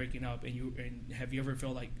ended up breaking up, and have you ever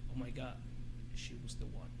felt like, oh my god, she was the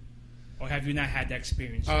one? Or have you not had that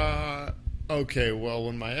experience? Okay, well,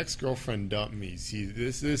 when my ex-girlfriend dumped me, see,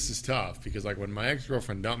 this is tough because like when my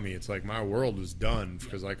ex-girlfriend dumped me, it's like my world was done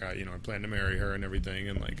because like I planned to marry her and everything,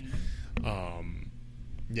 and like,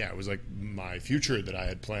 yeah, it was like my future that I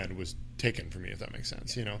had planned was taken from me, if that makes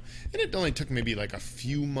sense, And it only took maybe like a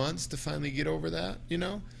few months to finally get over that,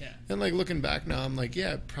 Yeah. And like looking back now, I'm like,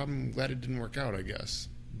 yeah, probably glad it didn't work out, I guess.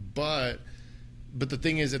 But the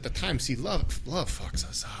thing is, at the time, see, love fucks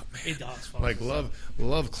us up, man. It does. Like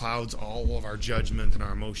love clouds all of our judgment and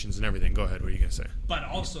our emotions and everything. Go ahead. What are you gonna say? But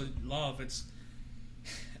also, love. It's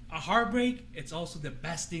a heartbreak. It's also the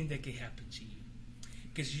best thing that can happen to you,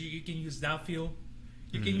 because you can use that feel,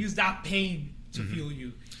 you can use that pain to feel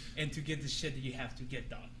you, and to get the shit that you have to get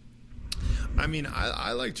done. I mean,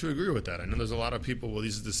 I like to agree with that. I know there's a lot of people, well,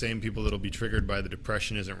 these are the same people that'll be triggered by the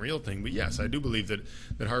depression isn't real thing. But yes, I do believe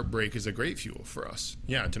that heartbreak is a great fuel for us.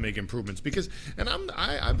 Yeah, to make improvements. Because, and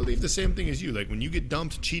I believe the same thing as you. Like, when you get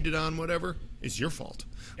dumped, cheated on, whatever, it's your fault.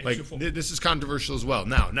 Like, this is controversial as well.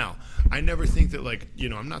 Now, I never think that, like,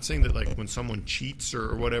 I'm not saying that, like, when someone cheats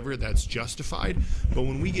or whatever, that's justified. But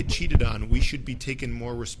when we get cheated on, we should be taking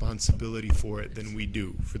more responsibility for it than we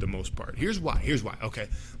do, for the most part. Here's why. Okay,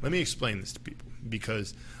 let me explain this to people.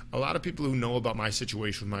 Because a lot of people who know about my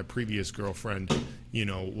situation with my previous girlfriend,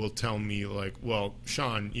 will tell me, like, well,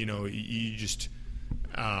 Sean, you just,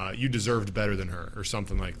 you deserved better than her, or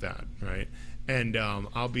something like that, right? And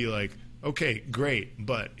I'll be like, okay, great,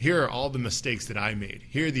 but here are all the mistakes that I made.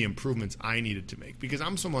 Here are the improvements I needed to make. Because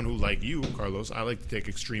I'm someone who, like you, Carlos, I like to take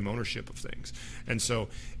extreme ownership of things. And so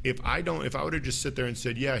if I would have just sit there and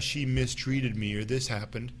said, yeah, she mistreated me or this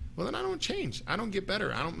happened, well, then I don't change. I don't get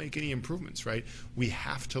better. I don't make any improvements, right? We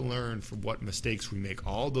have to learn from what mistakes we make.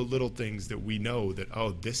 All the little things that we know that,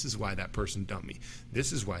 oh, this is why that person dumped me.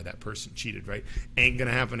 This is why that person cheated, right? Ain't going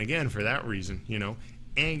to happen again for that reason,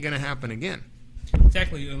 Ain't going to happen again.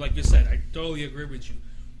 Exactly, like you said, I totally agree with you.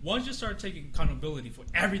 Once you start taking accountability for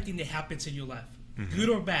everything that happens in your life, good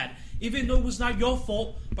or bad, even though it was not your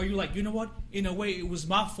fault, but you're like, you know what? In a way, it was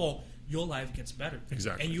my fault. Your life gets better.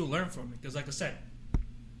 Exactly. And you learn from it. Because like I said,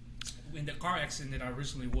 in the car accident that I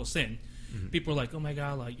recently was in, people are like, oh my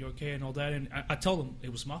God, like, you're okay and all that. And I tell them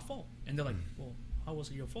it was my fault. And they're like, well, how was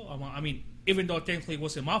it your fault? I mean, even though technically it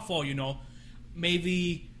wasn't my fault,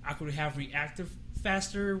 maybe I could have reacted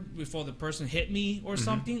faster before the person hit me or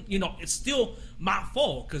something. It's still my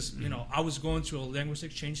fault because, I was going to a language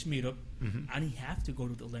exchange meetup. I didn't have to go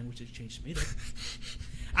to the language exchange meetup.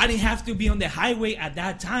 I didn't have to be on the highway at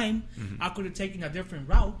that time. I could have taken a different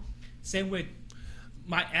route. Same with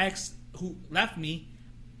my ex who left me.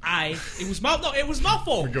 It was my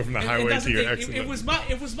fault. We go from the highway to your ex. It was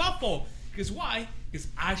my fault. Because why? Because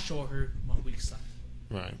I showed her my weak side.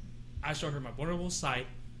 Right. I showed her my vulnerable side.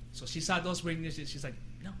 So she saw those weaknesses. She's like,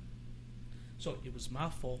 no. So it was my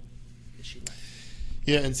fault that she left.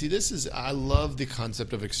 Yeah, and see, I love the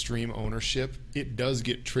concept of extreme ownership. It does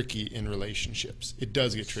get tricky in relationships. It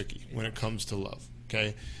does get tricky when it comes to love,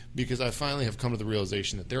 okay? Because I finally have come to the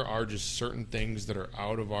realization that there are just certain things that are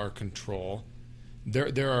out of our control.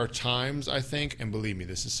 There are times, I think, and believe me,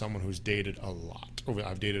 this is someone who's dated a lot.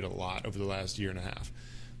 I've dated a lot over the last year and a half.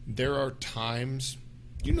 There are times...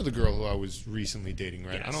 You know the girl who I was recently dating,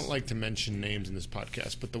 right? Yes. I don't like to mention names in this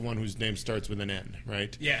podcast, but the one whose name starts with an N,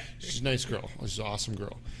 right? Yeah. She's a nice girl. She's an awesome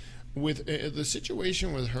girl. With the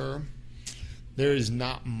situation with her, there is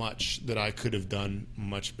not much that I could have done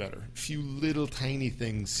much better. A few little tiny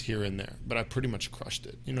things here and there, but I pretty much crushed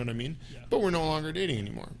it. You know what I mean? Yeah. But we're no longer dating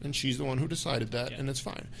anymore, and she's the one who decided that, and it's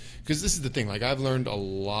fine. Because this is the thing. Like, I've learned a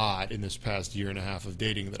lot in this past year and a half of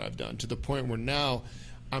dating that I've done, to the point where now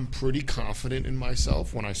I'm pretty confident in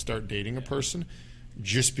myself when I start dating a person,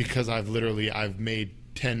 just because I've made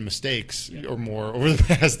 10 mistakes or more over the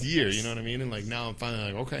past year, you know what I mean? And like now I'm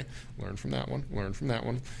finally like, okay, learn from that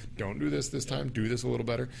one. Don't do this time, do this a little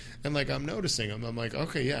better. And like I'm noticing, I'm like,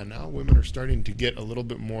 okay, yeah, now women are starting to get a little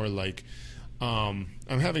bit more like, I'm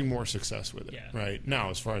having more success with it, right? Now,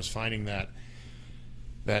 as far as finding that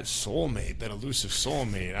soulmate, that elusive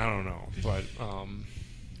soulmate, I don't know. But,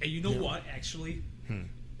 and you know what, actually?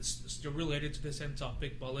 It's still related to the same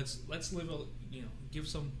topic, but let's give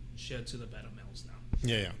some shit to the beta males now.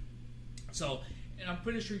 Yeah. So, and I'm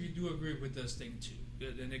pretty sure you do agree with this thing too,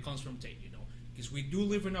 and it comes from Tate, because we do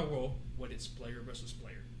live in a world where it's player versus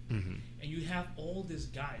player, and you have all these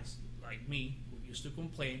guys like me who used to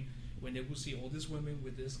complain when they would see all these women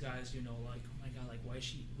with these guys, like, oh my God, like, why is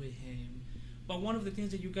she with him? But one of the things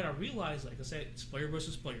that you gotta realize, like I said, it's player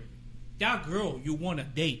versus player. That girl you want to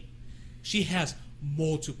date, she has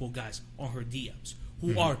multiple guys on her DMs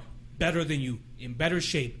who are better than you, in better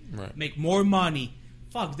shape, make more money.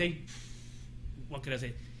 What could I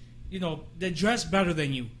say? they dress better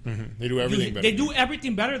than you. Mm-hmm. They do everything better. They do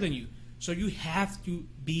everything better than you. So you have to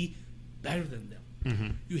be better than them. Mm-hmm.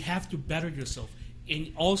 You have to better yourself.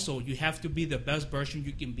 And also, you have to be the best version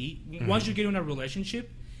you can be. Once you get in a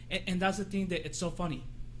relationship, and that's the thing that it's so funny.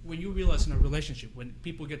 When you realize in a relationship, when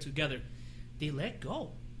people get together, they let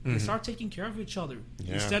go. They start taking care of each other.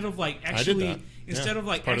 Yeah. Instead of like I did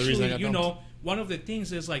that. One of the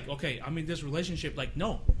things is like, okay, I'm in this relationship. Like,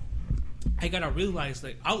 no, I gotta realize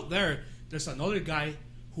that out there's another guy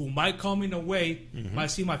who might come in a way, might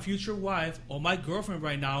see my future wife or my girlfriend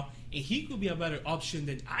right now, and he could be a better option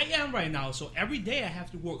than I am right now. So every day I have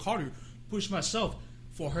to work harder, push myself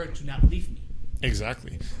for her to not leave me.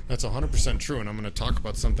 Exactly. That's 100% true, and I'm going to talk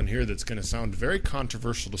about something here that's going to sound very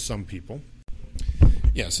controversial to some people.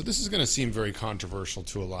 Yeah, so this is going to seem very controversial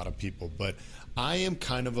to a lot of people, but I am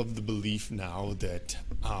kind of the belief now that,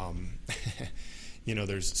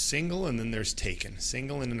 there's single and then there's taken.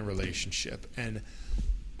 Single and in a relationship. And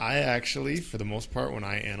I actually, for the most part, when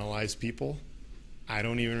I analyze people, I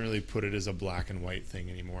don't even really put it as a black and white thing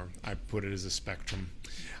anymore. I put it as a spectrum.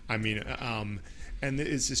 I mean, and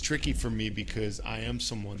it's tricky for me because I am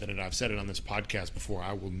someone that, and I've said it on this podcast before,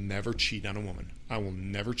 I will never cheat on a woman. I will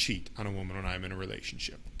never cheat on a woman when I'm in a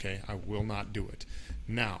relationship. Okay? I will not do it.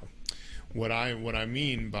 Now, what I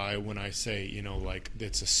mean by when I say,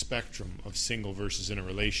 it's a spectrum of single versus in a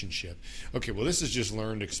relationship. Okay, well, this is just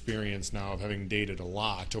learned experience now of having dated a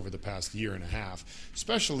lot over the past year and a half,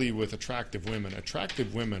 especially with attractive women.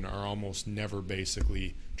 Attractive women are almost never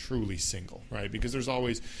basically truly single, right? Because there's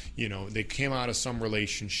always, they came out of some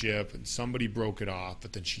relationship and somebody broke it off,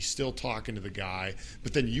 but then she's still talking to the guy,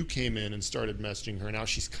 but then you came in and started messaging her. Now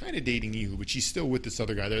she's kind of dating you, but she's still with this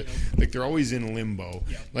other guy. They're always in limbo.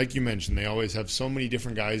 Yeah. Like you mentioned, they always have so many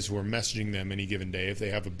different guys who are messaging them any given day. If they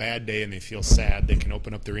have a bad day and they feel sad, they can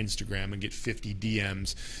open up their Instagram and get 50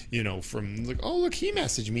 DMs, from like, oh, look, he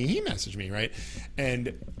messaged me, right?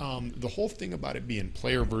 And the whole thing about it being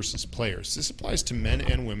player versus players, this applies to men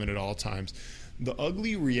and women at all times. The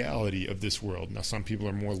ugly reality of this world, now some people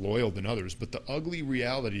are more loyal than others, but the ugly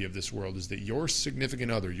reality of this world is that your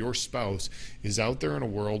significant other, your spouse, is out there in a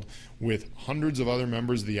world with hundreds of other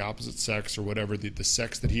members of the opposite sex or whatever, the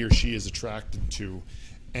sex that he or she is attracted to,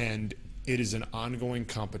 and it is an ongoing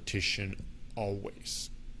competition always.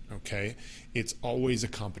 Okay? It's always a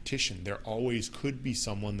competition. There always could be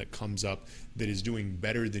someone that comes up that is doing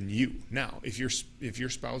better than you. Now, if your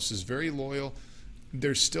spouse is very loyal,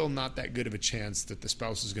 there's still not that good of a chance that the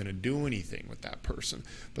spouse is going to do anything with that person.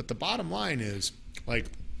 But the bottom line is,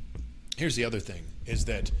 here's the other thing, is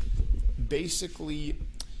that basically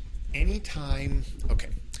anytime,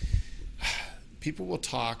 people will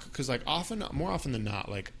talk, because more often than not,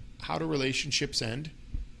 how do relationships end?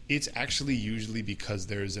 It's actually usually because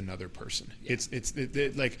there's another person. Yeah.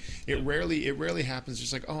 It rarely happens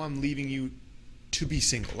just like, oh, I'm leaving you to be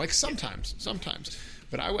single. Sometimes.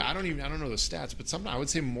 But I don't know the stats, but sometimes I would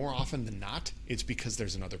say more often than not, it's because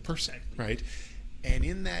there's another person, right? And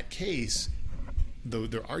in that case,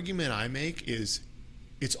 the argument I make is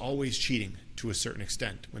it's always cheating to a certain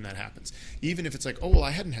extent when that happens. Even if it's like, oh, well,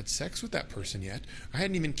 I hadn't had sex with that person yet. I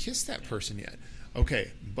hadn't even kissed that person yet.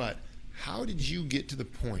 Okay, but how did you get to the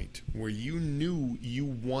point where you knew you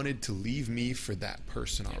wanted to leave me for that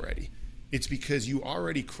person already? It's because you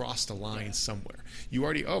already crossed a line somewhere. You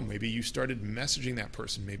already, maybe you started messaging that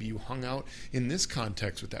person. Maybe you hung out in this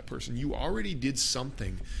context with that person. You already did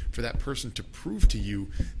something for that person to prove to you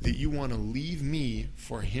that you want to leave me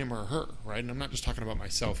for him or her, right? And I'm not just talking about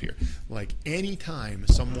myself here. Anytime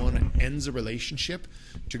someone ends a relationship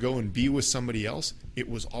to go and be with somebody else, it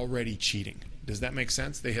was already cheating. Does that make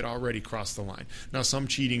sense? They had already crossed the line. Now, some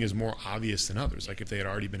cheating is more obvious than others. Like if they had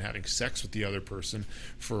already been having sex with the other person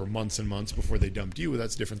for months and months before they dumped you,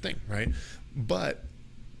 that's a different thing, right? But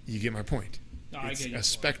you get my point. No, it's a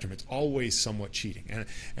spectrum. It's always somewhat cheating.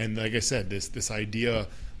 And like I said, this idea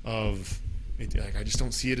of, I just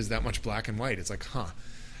don't see it as that much black and white. It's like,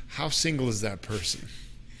 how single is that person?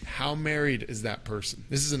 How married is that person?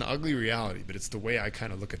 This is an ugly reality, but it's the way I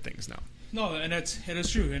kind of look at things now. No, and it is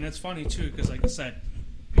true, and it's funny too, because like I said,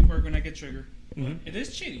 people are gonna get triggered. Mm-hmm. It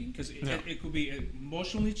is cheating because it could be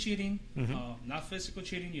emotionally cheating, not physical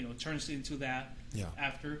cheating. Turns into that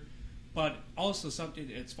after. But also something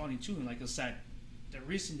that's funny too, and like I said, the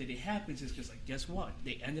reason that it happens is because guess what?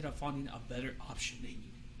 They ended up finding a better option than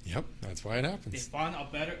you. Yep, that's why it happens. They found a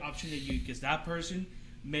better option than you because that person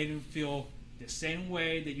made them feel the same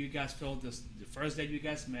way that you guys felt the first day you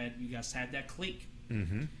guys met. You guys had that click.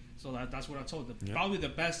 Mm-hmm. So that's what I told them. Yep. Probably the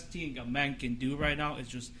best thing a man can do right now is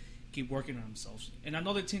just keep working on themselves. And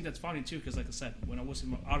another thing that's funny too, because like I said, when I was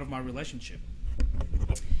out of my relationship,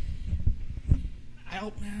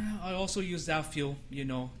 I also use that fuel,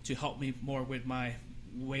 to help me more with my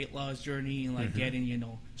weight loss journey and like getting,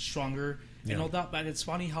 stronger and all that. But it's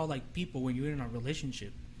funny how like people, when you're in a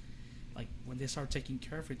relationship, like when they start taking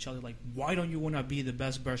care of each other, like why don't you want to be the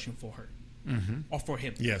best version for her or for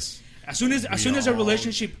him? Yes. As soon as a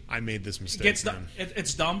relationship, I made this mistake.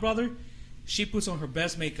 It's done, brother. She puts on her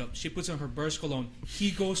best makeup. She puts on her best cologne.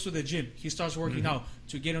 He goes to the gym. He starts working out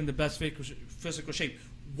to get in the best physical shape.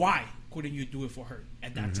 Why couldn't you do it for her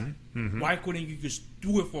at that time? Why couldn't you just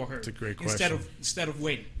do it for her? It's a great question. Instead of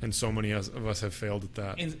waiting. And so many of us have failed at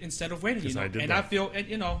that. Instead of waiting, I feel,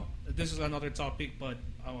 this is another topic, but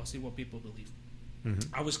I want to see what people believe.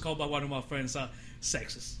 I was called by one of my friends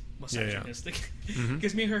sexist, misogynistic.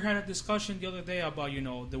 Because me and her had a discussion the other day about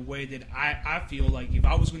the way that I feel like if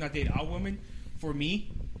I was going to date a woman, for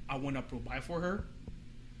me, I want to provide for her,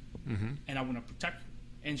 and I want to protect her.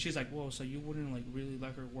 And she's like, well, so you wouldn't like really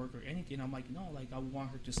let her work or anything? I'm like, no, like I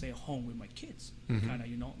want her to stay at home with my kids, kind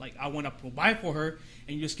of, like I want to provide for her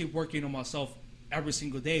and just keep working on myself every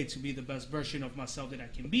single day to be the best version of myself that I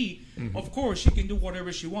can be. Of course, she can do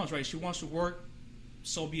whatever she wants, right? She wants to work,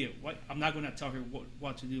 so be it. Right? I'm not going to tell her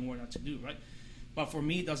what to do and what not to do, right? But for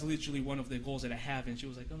me, that's literally one of the goals that I have. And she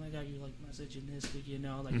was like, oh my God, you're like misogynistic,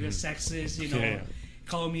 like you're sexist,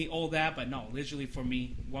 calling me all that. But no, literally for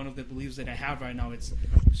me, one of the beliefs that I have right now, it's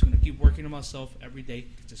I'm just going to keep working on myself every day.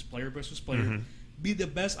 Just player versus player. Be the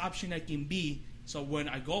best option I can be. So when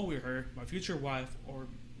I go with her, my future wife or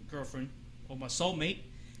girlfriend or my soulmate,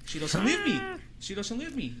 she doesn't leave me. She doesn't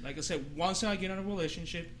leave me. Like I said, once I get in a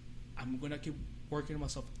relationship, I'm going to keep working on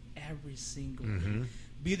myself every single day.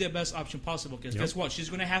 Be the best option possible. Because guess what? She's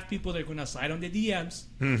going to have people that are going to slide on the DMs.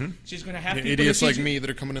 She's going to have people idiots like me that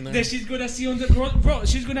are coming in there. That she's going to see on the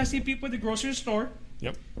she's going to see people at the grocery store.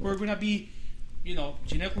 Yep. Who are going to be,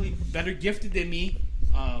 genetically better gifted than me.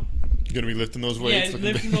 You're going to be lifting those weights. Yeah,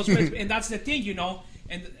 lifting those weights. And that's the thing,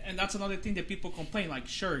 And that's another thing that people complain. Like,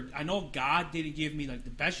 sure, I know God didn't give me like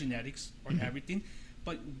the best genetics or everything,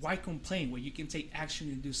 but why complain when you can take action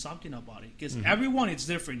and do something about it? Because everyone is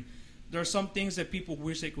different. There are some things that people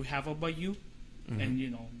wish they could have about you,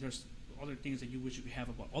 and there's other things that you wish you could have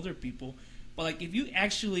about other people. But like, if you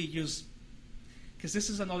actually just, because this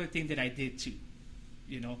is another thing that I did too,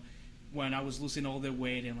 when I was losing all the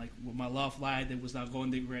weight and like with my love life that was not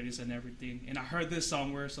going the greatest and everything. And I heard this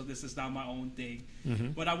somewhere, so this is not my own thing.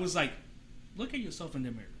 But I was like, look at yourself in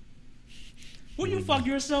the mirror. Would you fuck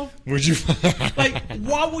yourself? Would you? Like,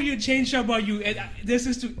 what would you change about you? And this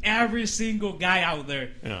is to every single guy out there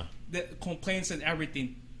that complains and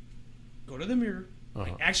everything. Go to the mirror.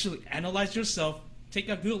 Like, actually analyze yourself. Take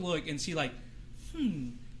a good look and see like,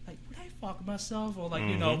 like, would I fuck myself? Or like,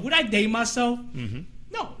 would I date myself?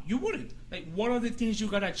 No, you wouldn't. Like, what are the things you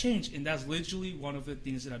gotta change? And that's literally one of the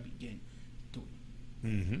things that I began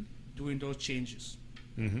doing. Doing those changes.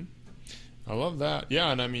 I love that.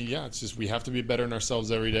 Yeah, and I mean, it's just we have to be better in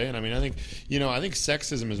ourselves every day. And I mean, I think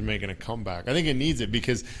sexism is making a comeback. I think it needs it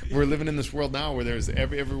because we're living in this world now where there's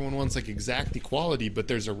everyone wants like exact equality, but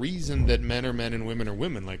there's a reason that men are men and women are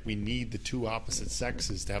women. Like we need the two opposite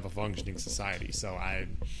sexes to have a functioning society. So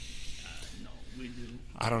no, we do.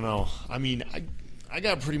 I don't know. I mean, I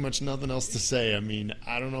got pretty much nothing else to say. I mean,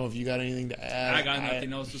 I don't know if you got anything to add. I got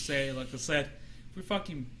nothing else to say. Like I said, we're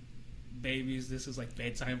fucking babies. This is like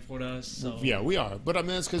bedtime for us. So. Yeah, we are. But I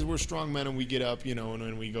mean, that's because we're strong men and we get up,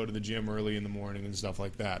 and we go to the gym early in the morning and stuff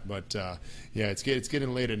like that. But it's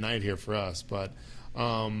getting late at night here for us. But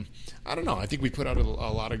I don't know. I think we put out a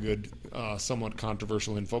lot of good, somewhat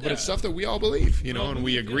controversial info, but it's stuff that we all believe, and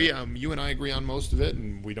we agree. You and I agree on most of it,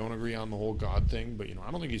 and we don't agree on the whole God thing. But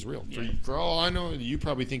I don't think he's real. Yeah. For all I know, you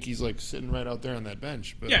probably think he's like sitting right out there on that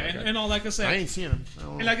bench. But like I said, I ain't seeing him.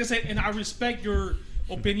 And like I said, and I respect your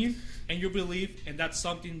opinion and your belief, and that's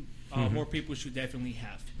something more people should definitely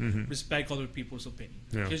have. Respect other people's opinion,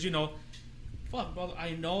 because fuck, brother,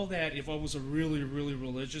 I know that if I was a really, really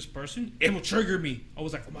religious person, it would trigger me. I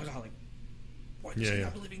was like, oh my God, like, why does she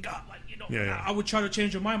not believe in God? Like, I would try to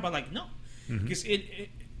change your mind, but like, no. Because it,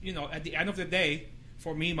 at the end of the day,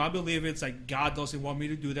 for me, my belief is like, God doesn't want me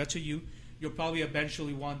to do that to you. You'll probably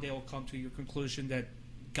eventually one day will come to your conclusion that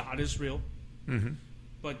God is real.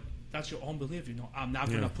 But that's your own belief, I'm not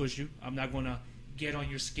going to push you. I'm not going to get on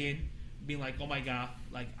your skin, being like, oh my God,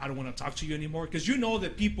 like, I don't want to talk to you anymore. Because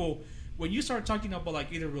that people... When you start talking about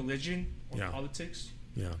like either religion or politics,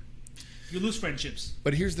 You lose friendships.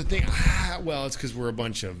 But here's the thing. Well, it's because we're a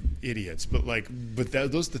bunch of idiots. But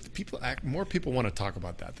more people want to talk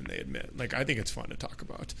about that than they admit. Like, I think it's fun to talk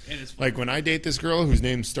about. It is fun. Like when I date this girl whose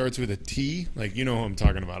name starts with a T, like you know who I'm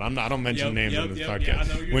talking about. I don't mention names on this podcast. Yeah, I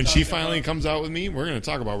know what you're when she talking finally about. comes out with me, we're going to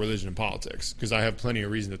talk about religion and politics because I have plenty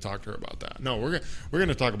of reason to talk to her about that. No, we're going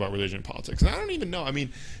to talk about religion and politics. And I don't even know. I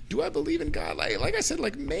mean, do I believe in God? Like I said,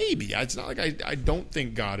 like maybe. It's not like I don't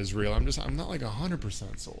think God is real. I'm not like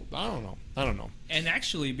 100% sold. I don't know. And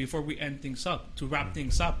actually, before we end things up, to wrap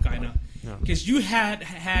things up, kind of, because you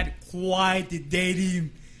had quite the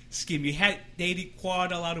dating scheme. You had dated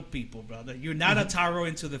quite a lot of people, brother. You're not a tyro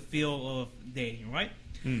into the field of dating, right?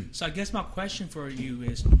 So I guess my question for you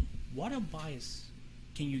is, what advice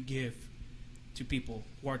can you give to people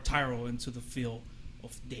who are tyro into the field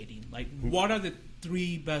of dating? Like, what are the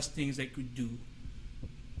 3 best things they could do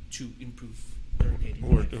to improve their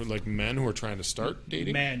dating life? Or like men who are trying to start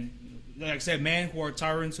dating? Men, like I said, men who are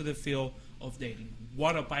tyro into the field of dating.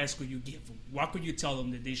 What advice could you give them? What could you tell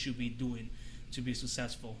them that they should be doing to be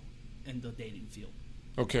successful in the dating field?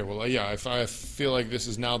 Okay, well, yeah, if I feel like this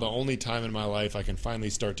is now the only time in my life I can finally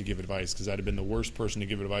start to give advice, because I'd have been the worst person to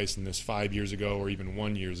give advice in this 5 years ago or even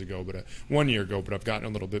 1 year ago, but I've gotten a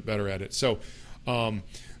little bit better at it. So,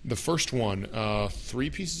 the first one, 3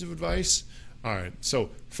 pieces of advice. All right, so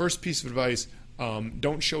first piece of advice.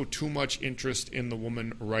 Don't show too much interest in the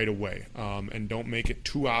woman right away, and don't make it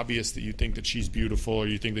too obvious that you think that she's beautiful or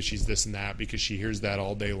you think that she's this and that, because she hears that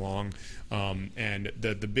all day long. And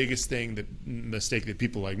the biggest mistake that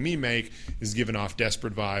people like me make is giving off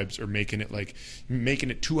desperate vibes, or making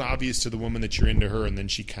it too obvious to the woman that you're into her, and then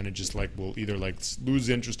she kind of just will either lose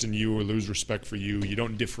interest in you or lose respect for you. You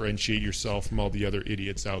don't differentiate yourself from all the other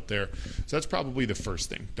idiots out there. So that's probably the first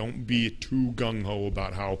thing. Don't be too gung-ho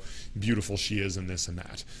about how beautiful she is and this and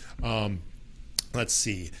that. Let's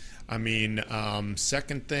see. I mean,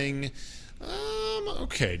 second thing,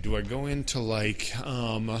 okay, do I go into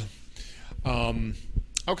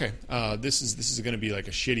okay, this is going to be like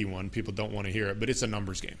a shitty one. People don't want to hear it, but it's a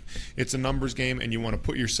numbers game. It's a numbers game, and you want to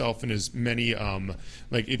put yourself in as many,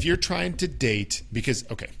 if you're trying to date, because,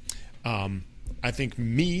 okay, I think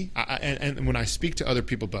and when I speak to other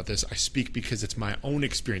people about this, I speak because it's my own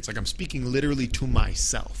experience. Like, I'm speaking literally to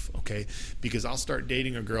myself, okay? Because I'll start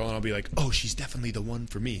dating a girl and I'll be like, oh, she's definitely the one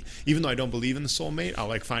for me. Even though I don't believe in the soulmate, I'll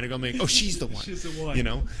find a girl and be like, oh, she's the one. She's the one. You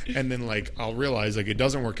know? And then I'll realize it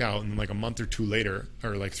doesn't work out, and then a month or 2 later,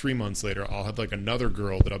 or 3 months later, I'll have another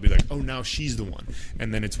girl that I'll be like, oh, now she's the one.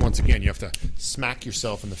 And then it's once again, you have to smack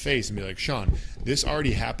yourself in the face and be like, Sean, this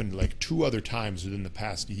already happened 2 other times within the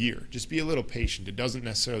past year. Just be a little patient. It doesn't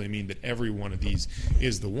necessarily mean that every one of these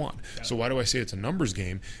is the one. So why do I say it's a numbers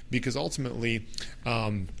game? Because ultimately,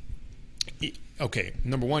 okay,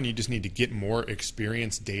 number one, you just need to get more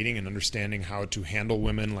experience dating and understanding how to handle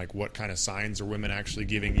women, what kind of signs are women actually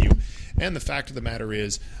giving you. And the fact of the matter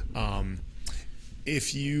is,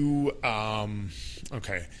 if you,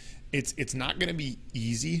 okay, it's not going to be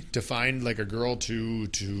easy to find a girl to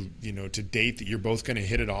date that you're both going to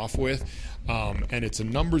hit it off with, and it's a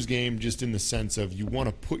numbers game just in the sense of you want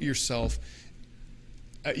to put yourself.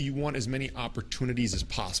 You want as many opportunities as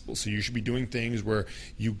possible. So you should be doing things where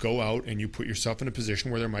you go out and you put yourself in a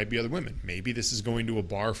position where there might be other women. Maybe this is going to a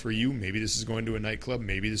bar for you. Maybe this is going to a nightclub.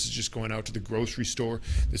 Maybe this is just going out to the grocery store.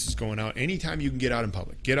 This is going out anytime you can get out in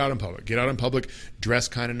public. Get out in public. Get out in public. Dress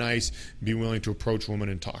kind of nice. Be willing to approach women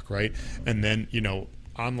and talk, right? And then,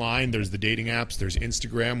 online, there's the dating apps. There's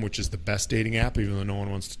Instagram, which is the best dating app, even though no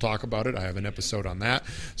one wants to talk about it. I have an episode on that.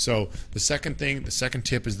 So the second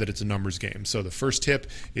tip is that it's a numbers game. So the first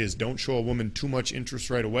tip is don't show a woman too much interest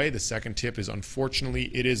right away. The second tip is,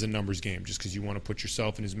 unfortunately, it is a numbers game, just because you want to put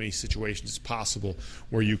yourself in as many situations as possible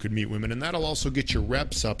where you could meet women. And that'll also get your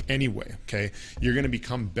reps up anyway, okay? You're going to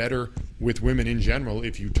become better with women in general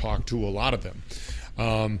if you talk to a lot of them.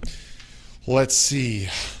 Let's see.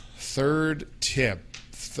 Third tip.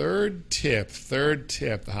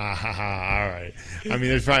 Ha ha ha. All right. I mean,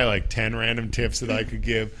 there's probably 10 random tips that I could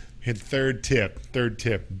give. Hit third tip,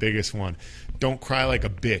 biggest one. Don't cry like a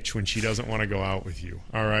bitch when she doesn't want to go out with you,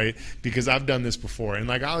 all right? Because I've done this before. And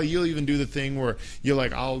you'll even do the thing where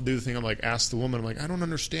I'll do the thing, I'm ask the woman, I don't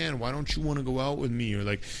understand. Why don't you want to go out with me? Or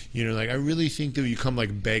I really think that you come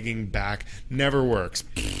begging back. Never works.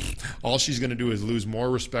 All she's going to do is lose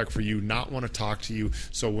more respect for you, not want to talk to you.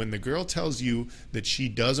 So when the girl tells you that she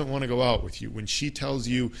doesn't want to go out with you, when she tells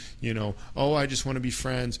you, oh, I just want to be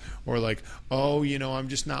friends, or oh, I'm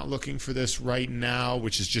just not looking for this right now,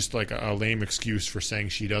 which is just like a lame excuse for saying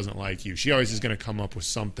she doesn't like you. She always is going to come up with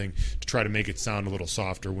something to try to make it sound a little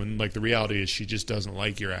softer when, like, the reality is she just doesn't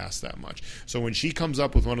like your ass that much. So when she comes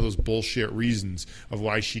up with one of those bullshit reasons of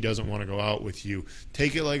why she doesn't want to go out with you,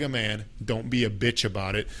 take it like a man. Don't be a bitch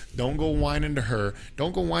about it. Don't go whining to her.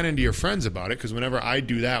 Don't go whining to your friends about it, because whenever I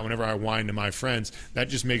do that, whenever I whine to my friends, that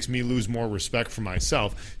just makes me lose more respect for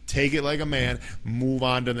myself. Take it like a man. Move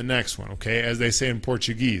on to the next one, okay? As they say in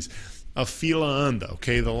Portuguese, a fila anda,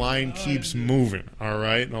 okay? The line keeps moving, all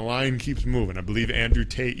right? The line keeps moving. I believe Andrew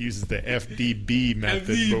Tate uses the FDB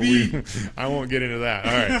method, but I won't get into that,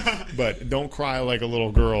 all right? But don't cry like a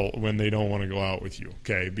little girl when they don't want to go out with you,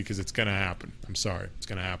 okay? Because it's going to happen. I'm sorry. It's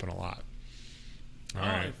going to happen a lot. All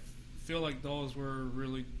right. I feel like those were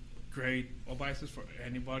really great advices for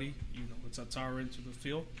anybody. You know, it's a tower into the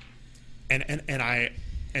field. And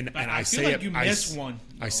I feel say like it. you missed one.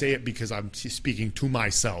 I say it because I'm speaking to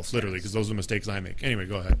myself, literally, because those are the mistakes I make. Anyway,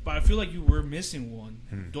 go ahead. But I feel like you were missing one.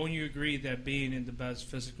 Don't you agree that being in the best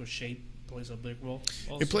physical shape plays a big role?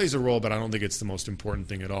 Also? It plays a role, but I don't think it's the most important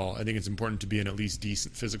thing at all. I think it's important to be in at least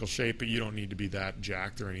decent physical shape, but you don't need to be that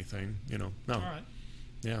jacked or anything. You know, no. All right.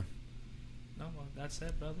 Yeah. No, well, that's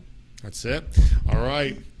it, brother. That's it. All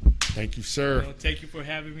right. Thank you, sir. Thank you for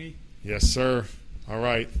having me. Yes, sir. All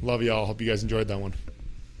right. Love y'all. Hope you guys enjoyed that one.